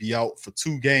he'll be out for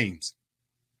 2 games,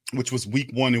 which was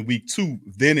week 1 and week 2.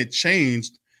 Then it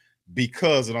changed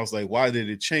because, and I was like, why did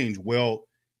it change? Well,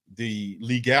 the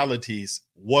legalities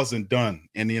wasn't done,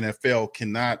 and the NFL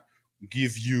cannot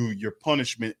give you your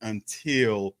punishment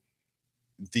until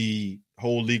the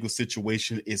whole legal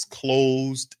situation is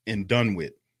closed and done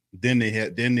with. Then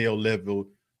they'll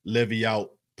levy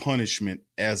out punishment,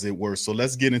 as it were. So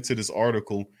let's get into this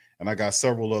article, and I got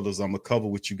several others I'm gonna cover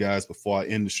with you guys before I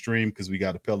end the stream, because we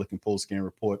got a Pelican post-game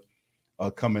report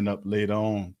coming up later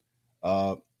on.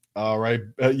 All right,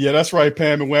 yeah, that's right,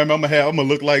 Pam and Wham. I'm gonna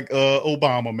look like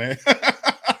Obama, man. I'm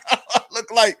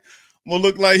gonna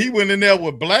look like he went in there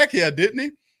with black hair, didn't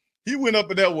he? He went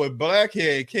up in there with black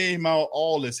hair and came out,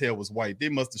 all his hair was white. They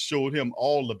must have showed him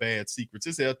all the bad secrets.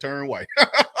 His hair turned white.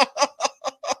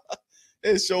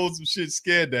 It showed some shit,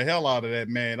 scared the hell out of that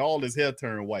man. All his hair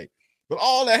turned white. But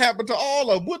all that happened to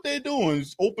all of them. What they doing?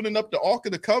 Opening up the Ark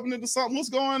of the Covenant or something? What's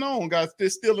going on, guys?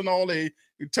 They're stealing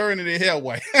turning their hair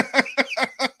white.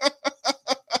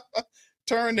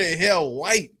 Turn their hair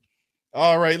white.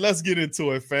 All right, let's get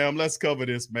into it, fam. Let's cover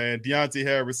this, man. Deontay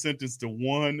Harris sentenced to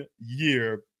 1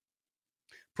 year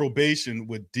probation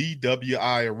with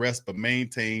DWI arrest, but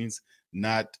maintains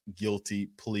not guilty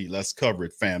plea. Let's cover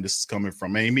it, fam. This is coming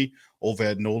from Amy over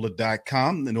at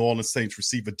NOLA.com. The New Orleans Saints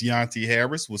receiver Deontay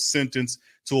Harris was sentenced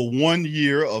to a 1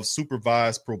 year of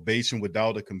supervised probation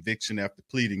without a conviction after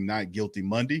pleading not guilty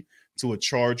Monday to a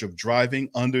charge of driving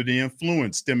under the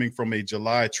influence stemming from a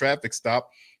July traffic stop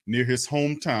near his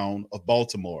hometown of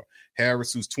Baltimore.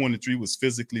 Harris, who's 23, was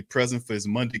physically present for his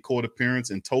Monday court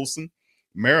appearance in Towson,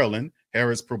 Maryland.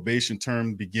 Harris' probation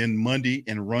term began Monday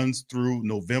and runs through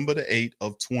November the 8th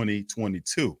of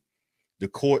 2022. The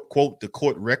court, quote, the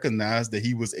court recognized that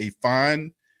he was a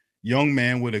fine young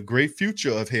man with a great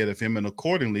future ahead of him, and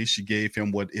accordingly, she gave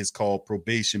him what is called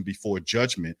probation before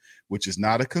judgment, which is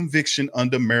not a conviction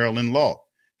under Maryland law.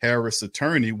 Harris'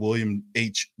 attorney, William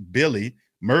H. Billy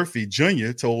Murphy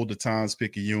Jr., told the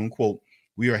Times-Picayune, quote,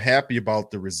 "We are happy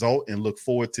about the result and look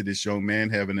forward to this young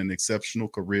man having an exceptional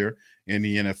career in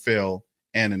the NFL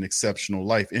and an exceptional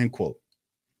life," end quote.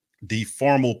 The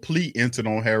formal plea entered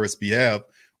on Harris' behalf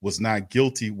was not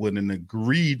guilty with an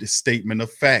agreed statement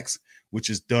of facts, which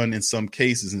is done in some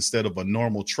cases instead of a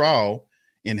normal trial.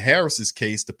 In Harris's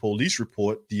case, the police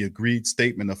report, the agreed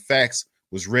statement of facts,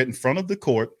 was read in front of the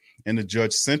court, and the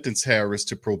judge sentenced Harris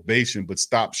to probation, but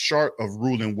stopped short of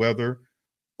ruling whether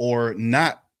or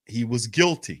not he was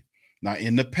guilty. Now,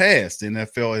 in the past, the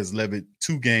NFL has levied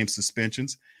 2-game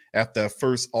suspensions after a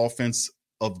first offense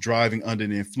of driving under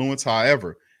the influence.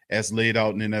 However, as laid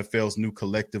out in NFL's new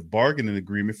collective bargaining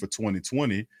agreement for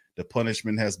 2020, the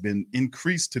punishment has been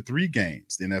increased to 3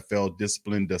 games. The NFL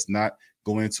discipline does not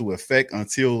go into effect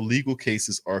until legal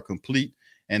cases are complete,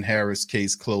 and Harris'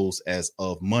 case closed as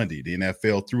of Monday. The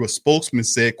NFL, through a spokesman,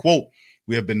 said, quote,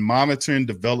 "We have been monitoring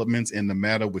developments in the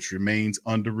matter, which remains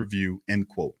under review," end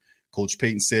quote. Coach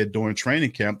Payton said during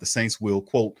training camp, the Saints will,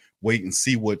 quote, "wait and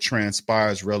see what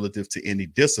transpires relative to any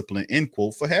discipline," end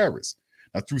quote, for Harris.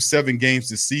 Now, through 7 games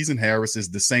this season, Harris is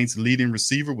the Saints' leading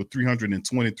receiver with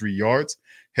 323 yards.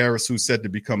 Harris, who's set to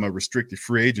become a restricted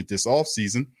free agent this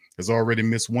offseason, has already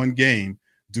missed 1 game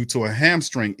due to a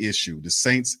hamstring issue. The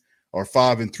Saints are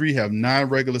 5-3, have 9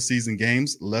 regular season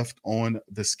games left on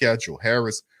the schedule.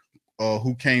 Harris,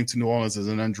 who came to New Orleans as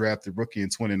an undrafted rookie in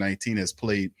 2019, has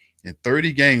played in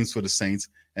 30 games for the Saints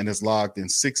and has logged in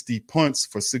 60 punts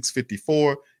for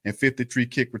 654 and 53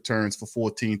 kick returns for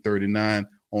 1439.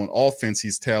 On offense,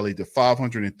 he's tallied to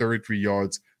 533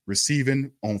 yards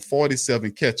receiving on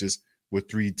 47 catches with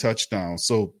 3 touchdowns.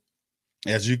 So,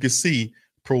 as you can see,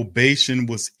 probation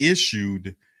was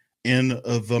issued in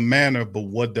the manner, but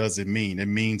what does it mean? It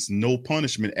means no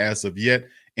punishment as of yet,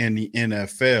 and the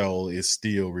NFL is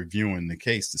still reviewing the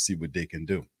case to see what they can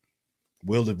do.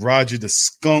 Will Roger the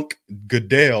Skunk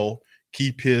Goodell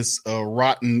keep his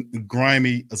rotten,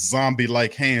 grimy,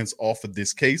 zombie-like hands off of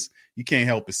this case? He can't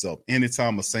help himself.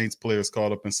 Anytime a Saints player is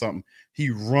caught up in something, he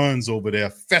runs over there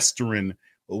festering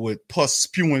with pus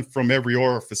spewing from every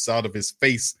orifice out of his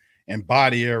face and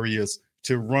body areas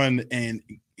to run and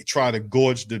try to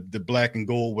gorge the black and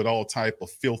gold with all type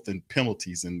of filth and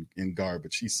penalties and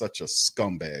garbage. He's such a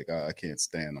scumbag. I can't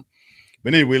stand him.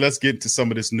 But anyway, let's get into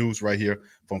some of this news right here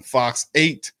from Fox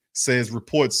 8. Says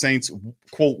report Saints,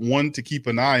 quote, one to keep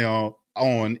an eye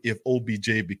on if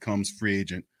OBJ becomes free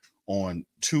agent on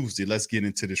Tuesday. Let's get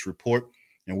into this report,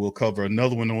 and we'll cover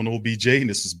another one on OBJ, and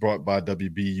this is brought by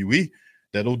WBUE,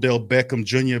 that Odell Beckham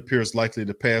Jr. appears likely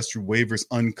to pass through waivers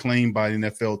unclaimed by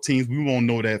NFL teams. We won't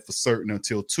know that for certain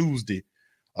until Tuesday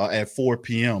at 4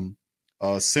 p.m.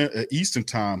 Eastern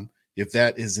time, if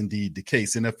that is indeed the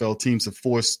case. NFL teams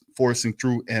are forcing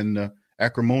through an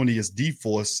acrimonious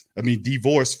divorce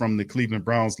from the Cleveland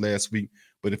Browns last week.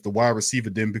 But if the wide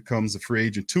receiver then becomes a free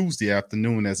agent Tuesday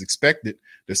afternoon as expected,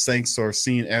 the Saints are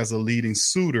seen as a leading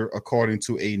suitor, according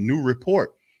to a new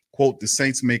report. Quote, the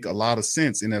Saints make a lot of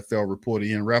sense, NFL reporter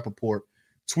Ian Rappaport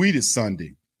tweeted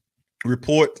Sunday.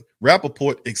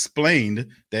 Rappaport explained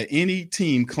that any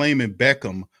team claiming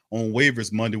Beckham on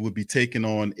waivers Monday would be taking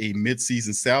on a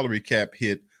midseason salary cap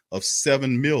hit of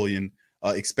 $7 million,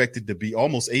 expected to be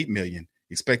almost $8 million.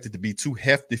 Expected to be too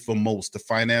hefty for most. The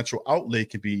financial outlay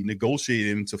can be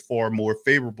negotiated into far more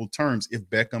favorable terms if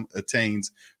Beckham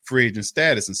attains free agent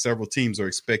status, and several teams are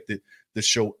expected to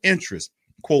show interest.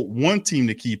 Quote, one team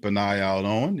to keep an eye out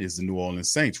on is the New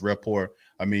Orleans Saints. Ian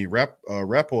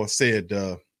Rappaport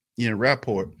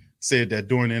said that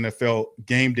during the NFL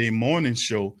Game Day morning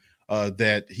show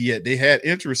that they had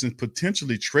interest in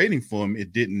potentially trading for him.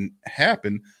 It didn't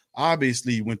happen.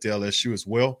 Obviously, he went to LSU as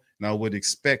well. And I would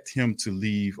expect him to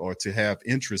leave or to have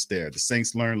interest there. The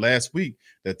Saints learned last week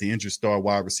that the injured star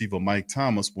wide receiver Mike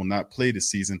Thomas will not play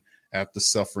this season after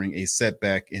suffering a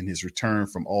setback in his return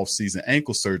from off-season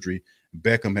ankle surgery.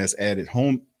 Beckham has added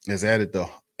the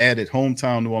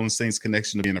hometown New Orleans Saints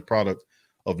connection to being a product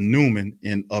of Newman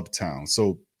in Uptown.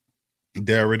 So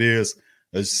there it is.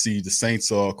 Let's see, the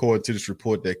Saints are, according to this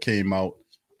report that came out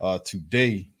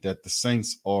today, that the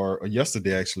Saints are, or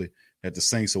yesterday actually, that the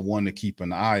Saints are one to keep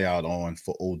an eye out on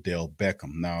for Odell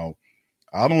Beckham. Now,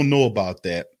 I don't know about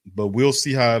that, but we'll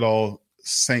see how it all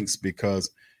sinks,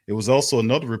 because it was also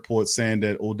another report saying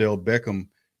that Odell Beckham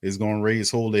is going to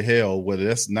raise holy hell, whether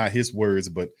that's not his words,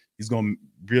 but he's going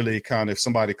to really kind of, if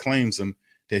somebody claims him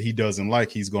that he doesn't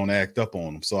like, he's going to act up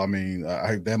on them. So, I mean,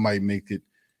 that might make it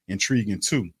intriguing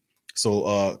too.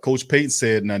 So Coach Payton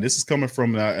said, now this is coming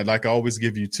from, and like I always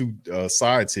give you two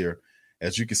sides here.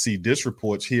 As you can see, this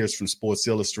report here is from Sports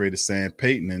Illustrated saying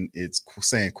Payton, and it's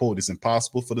saying, quote, it's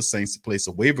impossible for the Saints to place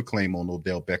a waiver claim on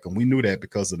Odell Beckham. We knew that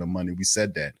because of the money. We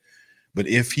said that. But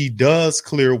if he does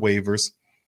clear waivers.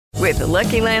 With the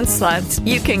Lucky Land Slots,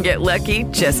 you can get lucky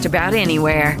just about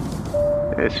anywhere.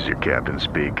 This is your captain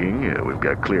speaking. We've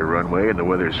got clear runway and the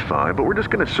weather's fine, but we're just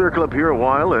going to circle up here a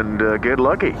while and get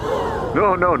lucky.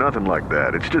 No, nothing like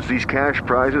that. It's just these cash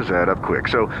prizes add up quick.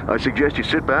 So I suggest you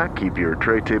sit back, keep your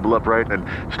tray table upright, and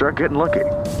start getting lucky.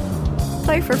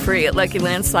 Play for free at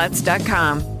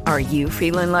LuckyLandSlots.com. Are you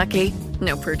feeling lucky?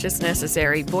 No purchase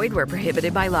necessary. Void where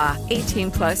prohibited by law.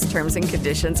 18+ terms and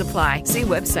conditions apply. See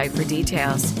website for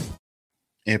details.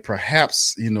 And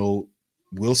perhaps,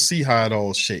 we'll see how it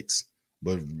all shakes.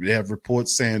 But we have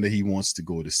reports saying that he wants to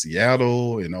go to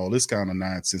Seattle and all this kind of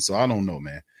nonsense. So I don't know,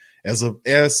 man. As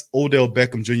Odell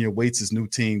Beckham Jr. waits his new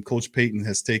team, Coach Payton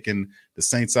has taken the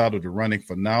Saints out of the running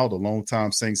for now. The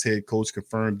longtime Saints head coach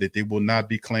confirmed that they will not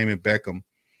be claiming Beckham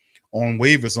on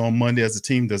waivers on Monday, as the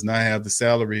team does not have the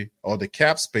salary or the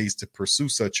cap space to pursue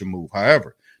such a move.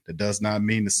 However, that does not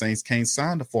mean the Saints can't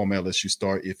sign the former LSU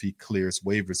star if he clears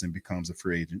waivers and becomes a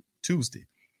free agent Tuesday.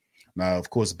 Now, of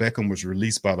course, Beckham was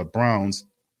released by the Browns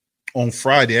on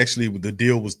Friday. Actually, the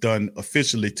deal was done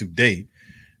officially today.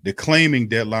 The claiming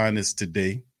deadline is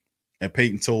today. And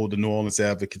Payton told the New Orleans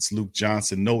Advocates' Luke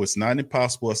Johnson, no, it's not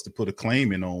impossible for us to put a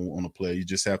claim in on a player. You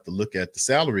just have to look at the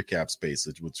salary cap space,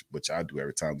 which I do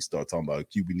every time we start talking about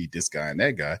we need this guy and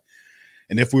that guy.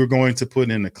 And if we were going to put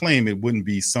in a claim, it wouldn't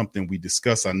be something we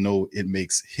discuss. I know it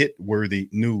makes hit-worthy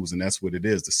news, and that's what it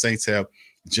is. The Saints have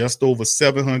just over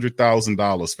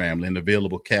 $700,000, family, in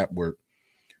available cap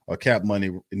money,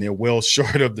 and they're well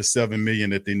short of the $7 million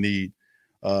that they need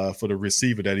for the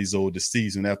receiver that he's owed this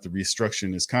season after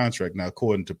restructuring his contract. Now,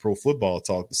 according to Pro Football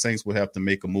Talk, the Saints would have to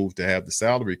make a move to have the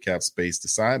salary cap space to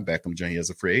sign Beckham Jr. as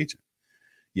a free agent.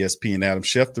 ESPN Adam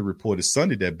Schefter reported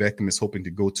Sunday that Beckham is hoping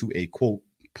to go to a, quote,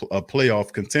 a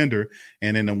playoff contender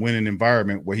and in a winning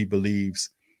environment where he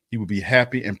believes he will be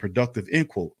happy and productive, end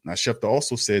quote. Now, Schefter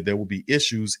also said there will be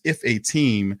issues if a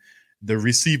team the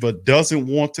receiver doesn't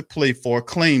want to play for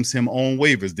claims him on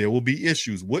waivers. There will be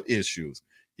issues. What issues?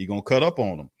 He going to cut up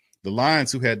on them. The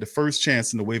Lions, who had the first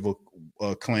chance in the waiver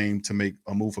claim to make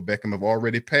a move for Beckham, have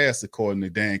already passed, according to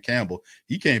Dan Campbell.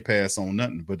 He can't pass on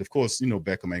nothing. But, of course,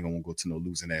 Beckham ain't going to go to no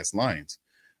losing-ass Lions.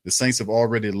 The Saints have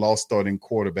already lost starting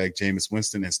quarterback Jameis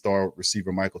Winston and star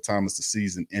receiver Michael Thomas to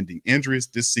season-ending injuries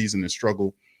this season and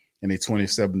struggle in a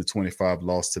 27-25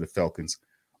 loss to the Falcons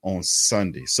on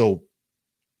Sunday. So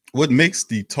what makes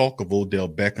the talk of Odell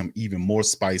Beckham even more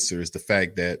spicier is the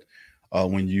fact that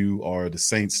when you are the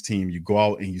Saints team, you go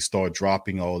out and you start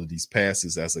dropping all of these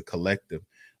passes as a collective.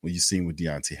 When you've seen with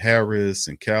Deontay Harris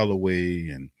and Callaway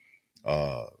and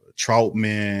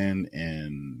Troutman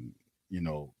and,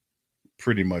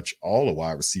 pretty much all the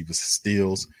wide receivers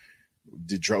steals.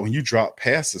 When you drop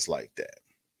passes like that,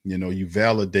 you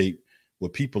validate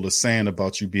what people are saying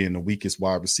about you being the weakest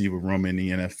wide receiver room in the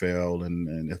NFL.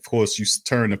 And of course, you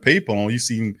turn the paper on. You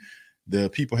see the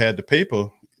people had the paper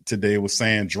today was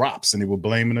saying drops, and they were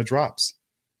blaming the drops.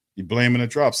 You're blaming the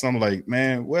drops. So I'm like,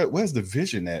 man, where's the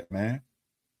vision at, man?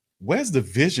 Where's the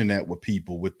vision at with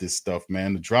people with this stuff,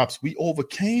 man? The drops, we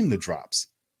overcame the drops.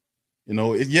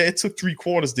 It took 3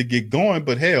 quarters to get going,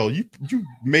 but hell, you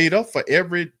made up for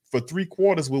 3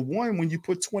 quarters with one when you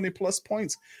put 20-plus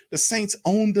points. The Saints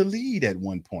owned the lead at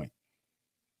one point.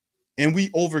 And we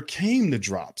overcame the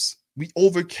drops. We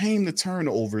overcame the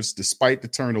turnovers, despite the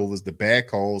turnovers, the bad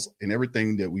calls, and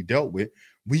everything that we dealt with.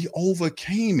 We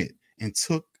overcame it and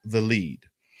took the lead.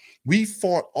 We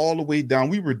fought all the way down.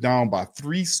 We were down by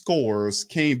 3 scores,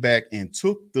 came back and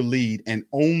took the lead and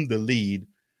owned the lead,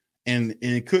 and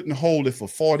couldn't hold it for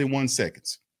 41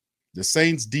 seconds. The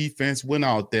Saints defense went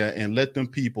out there and let them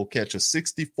people catch a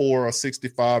 64 or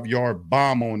 65-yard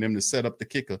bomb on them to set up the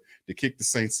kicker to kick the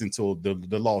Saints into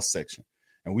the loss section.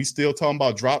 And we still talking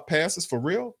about drop passes for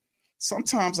real?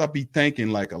 Sometimes I be thinking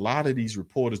like a lot of these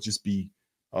reporters just be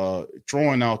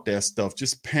throwing out that stuff,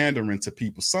 just pandering to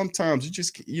people. Sometimes you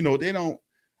just, they don't,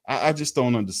 I just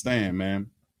don't understand,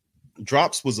 man.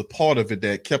 Drops was a part of it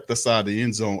that kept us out of the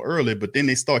end zone early, but then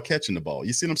they start catching the ball.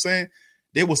 You see what I'm saying?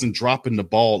 They wasn't dropping the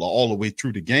ball all the way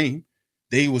through the game.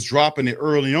 They was dropping it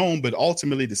early on, but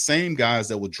ultimately the same guys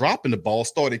that were dropping the ball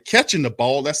started catching the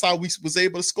ball. That's how we was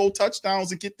able to score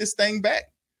touchdowns and get this thing back.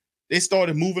 They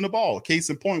started moving the ball. Case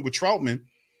in point with Troutman,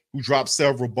 who dropped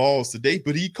several balls today,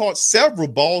 but he caught several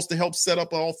balls to help set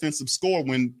up an offensive score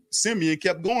when Simeon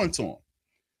kept going to him.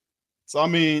 So, I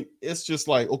mean, it's just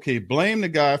like, okay, blame the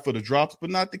guy for the drops, but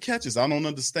not the catches. I don't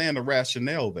understand the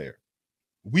rationale there.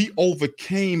 We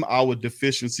overcame our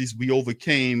deficiencies. We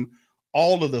overcame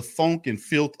all of the funk and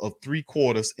filth of 3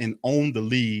 quarters and owned the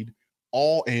lead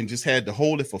and just had to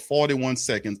hold it for 41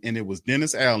 seconds. And it was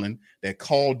Dennis Allen that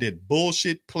called that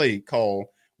bullshit play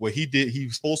call where he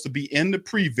was supposed to be in the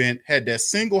prevent, had that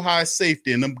single high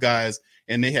safety in them guys,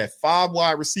 and they had 5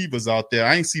 wide receivers out there.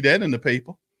 I ain't see that in the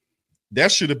paper. That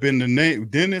should have been the name,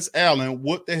 Dennis Allen.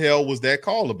 What the hell was that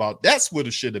call about? That's what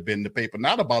it should have been in the paper,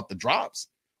 not about the drops.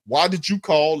 Why did you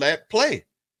call that play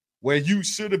where you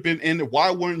should have been in the, why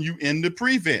weren't you in the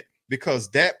prevent? Because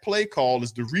that play call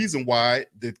is the reason why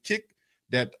the kick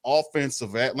that offense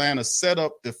of Atlanta set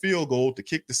up the field goal to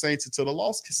kick the Saints into the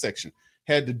loss section.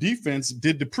 Had the defense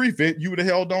did the prevent, you would have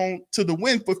held on to the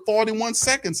win for 41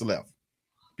 seconds left.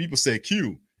 People say,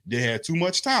 Q, they had too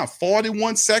much time.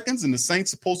 41 seconds, and the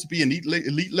Saints supposed to be an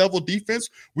elite level defense.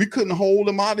 We couldn't hold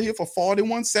them out of here for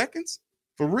 41 seconds.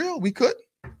 For real, we couldn't.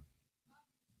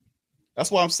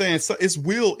 That's why I'm saying so it's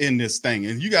will in this thing.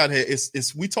 And you got to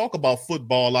it's we talk about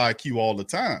football IQ all the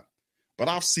time, but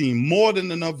I've seen more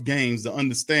than enough games to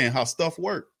understand how stuff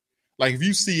works. Like if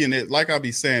you see in it, like I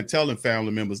be saying, telling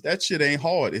family members, that shit ain't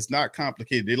hard. It's not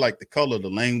complicated. They like to color the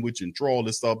language and draw all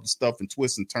this stuff and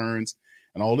twists and turns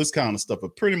and all this kind of stuff.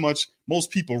 But pretty much most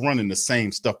people running the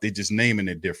same stuff. They just naming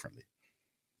it differently.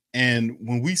 And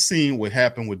when we seen what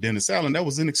happened with Dennis Allen, that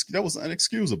was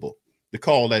inexcusable to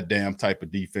call that damn type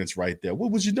of defense right there.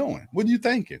 What was you doing? What are you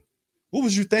thinking? What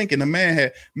was you thinking? The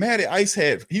man Matty Ice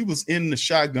he was in the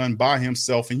shotgun by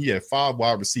himself, and he had 5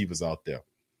 wide receivers out there.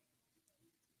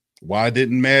 Why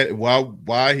didn't Matt?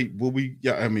 Why will we?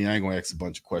 Yeah, I mean, I ain't gonna ask a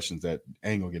bunch of questions that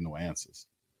ain't gonna get no answers.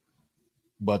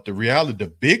 But the reality,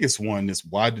 the biggest one is,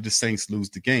 why did the Saints lose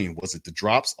the game? Was it the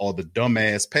drops or the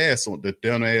dumbass pass on the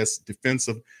dumbass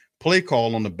defensive play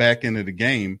call on the back end of the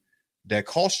game that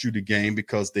cost you the game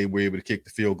because they were able to kick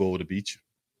the field goal to beat you?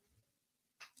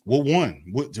 What won?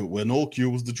 Well, no cue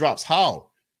was the drops. How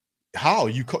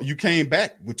you came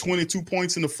back with 22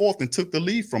 points in the fourth and took the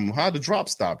lead from them? How the drop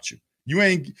stopped you? You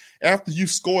ain't, after you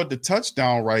scored the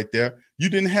touchdown right there, you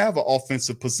didn't have an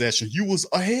offensive possession. You was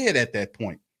ahead at that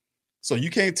point. So you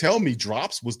can't tell me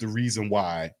drops was the reason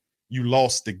why you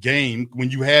lost the game when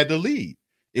you had the lead.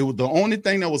 It was the only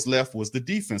thing that was left was the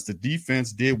defense. The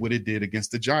defense did what it did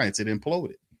against the Giants. It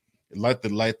imploded. It let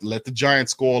the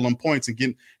Giants score all them points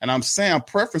and I'm saying I'm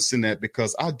preferencing that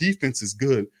because our defense is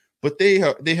good, but they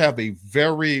have a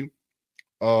very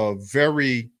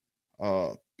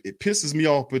it pisses me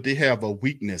off, but they have a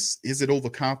weakness. Is it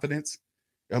overconfidence?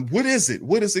 What is it?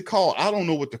 What is it called? I don't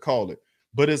know what to call it,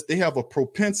 but they have a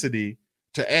propensity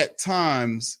to at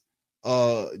times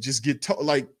just get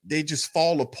like they just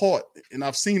fall apart. And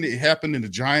I've seen it happen in the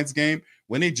Giants game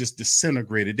when they just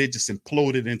disintegrated. They just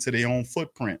imploded into their own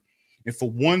footprint. And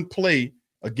for one play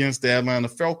against the Atlanta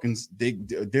Falcons,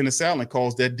 Dennis Allen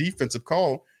calls that defensive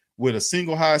call with a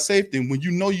single high safety. And when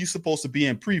you know you're supposed to be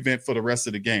in prevent for the rest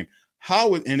of the game,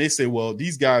 and they say, well,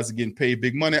 these guys are getting paid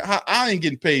big money. I ain't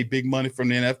getting paid big money from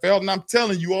the NFL. And I'm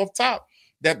telling you off top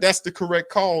that's the correct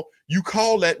call. You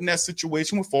call that in that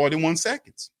situation with 41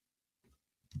 seconds.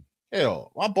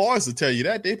 Hell, my boys will tell you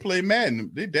that. They play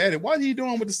Madden. They daddy, what are you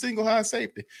doing with the single high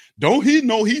safety? Don't he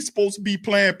know he's supposed to be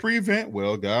playing prevent?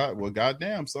 Well,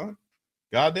 goddamn, son.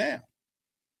 Goddamn.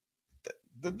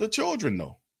 The children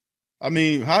know. I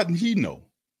mean, how did he know?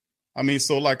 I mean,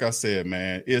 so like I said,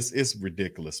 man, it's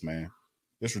ridiculous, man.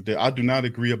 It's ridiculous. I do not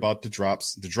agree about the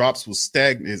drops. The drops was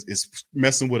stagnant. It's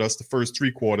messing with us the first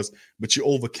 3 quarters, but you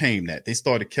overcame that. They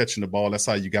started catching the ball. That's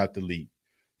how you got the lead.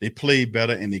 They played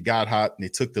better and they got hot and they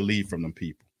took the lead from them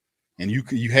people. And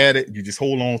you had it. You just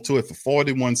hold on to it for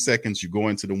 41 seconds. You go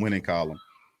into the winning column.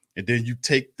 And then you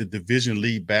take the division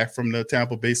lead back from the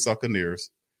Tampa Bay Buccaneers.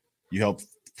 You help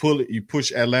pull it. You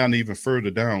push Atlanta even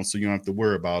further down so you don't have to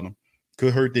worry about them.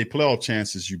 Could hurt their playoff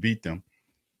chances. You beat them.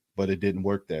 But it didn't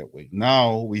work that way.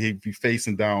 Now we be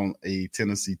facing down a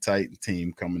Tennessee Titan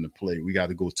team coming to play. We got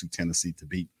to go to Tennessee to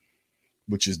beat,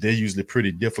 which is they're usually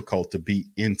pretty difficult to beat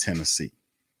in Tennessee.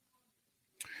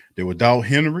 They're without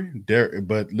Henry,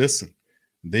 but listen,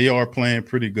 they are playing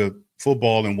pretty good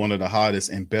football and one of the hottest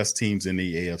and best teams in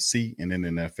the AFC and in the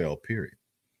NFL, period.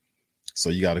 So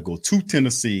you got to go to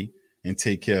Tennessee and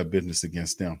take care of business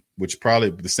against them, which probably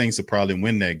the Saints will probably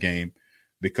win that game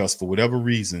because for whatever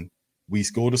reason, we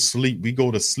go to sleep. We go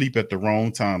to sleep at the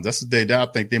wrong time. That's the day that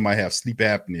I think they might have sleep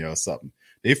apnea or something.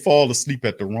 They fall asleep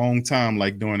at the wrong time,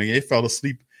 like doing it. They fell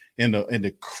asleep in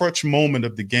the crutch moment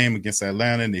of the game against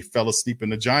Atlanta, and they fell asleep in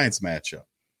the Giants matchup.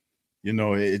 You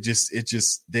know, they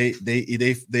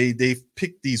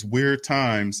pick these weird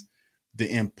times to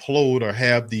implode or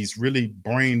have these really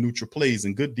brain neutral plays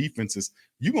and good defenses.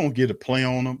 You're gonna get a play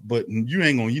on them, but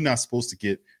you're not supposed to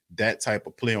get that type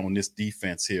of play on this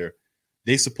defense here.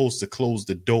 They're supposed to close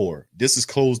the door. This is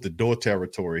close the door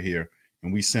territory here,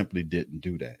 and we simply didn't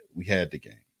do that. We had the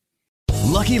game.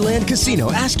 Lucky Land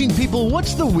Casino, asking people,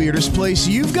 what's the weirdest place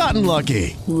you've gotten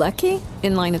lucky? Lucky?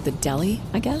 In line at the deli,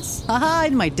 I guess? Aha,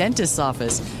 in my dentist's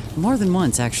office. More than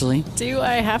once, actually. Do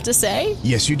I have to say?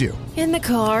 Yes, you do. In the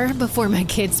car before my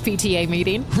kids' PTA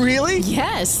meeting. Really?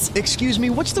 Yes. Excuse me,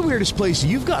 what's the weirdest place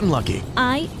you've gotten lucky?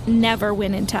 I never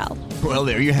win and tell. Well,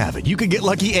 there you have it. You can get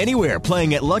lucky anywhere,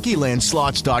 playing at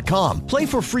LuckyLandSlots.com. Play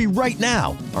for free right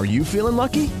now. Are you feeling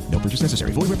lucky? No purchase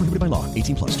necessary. Void where prohibited by law.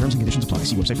 18+. Terms and conditions apply.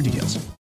 See website for details.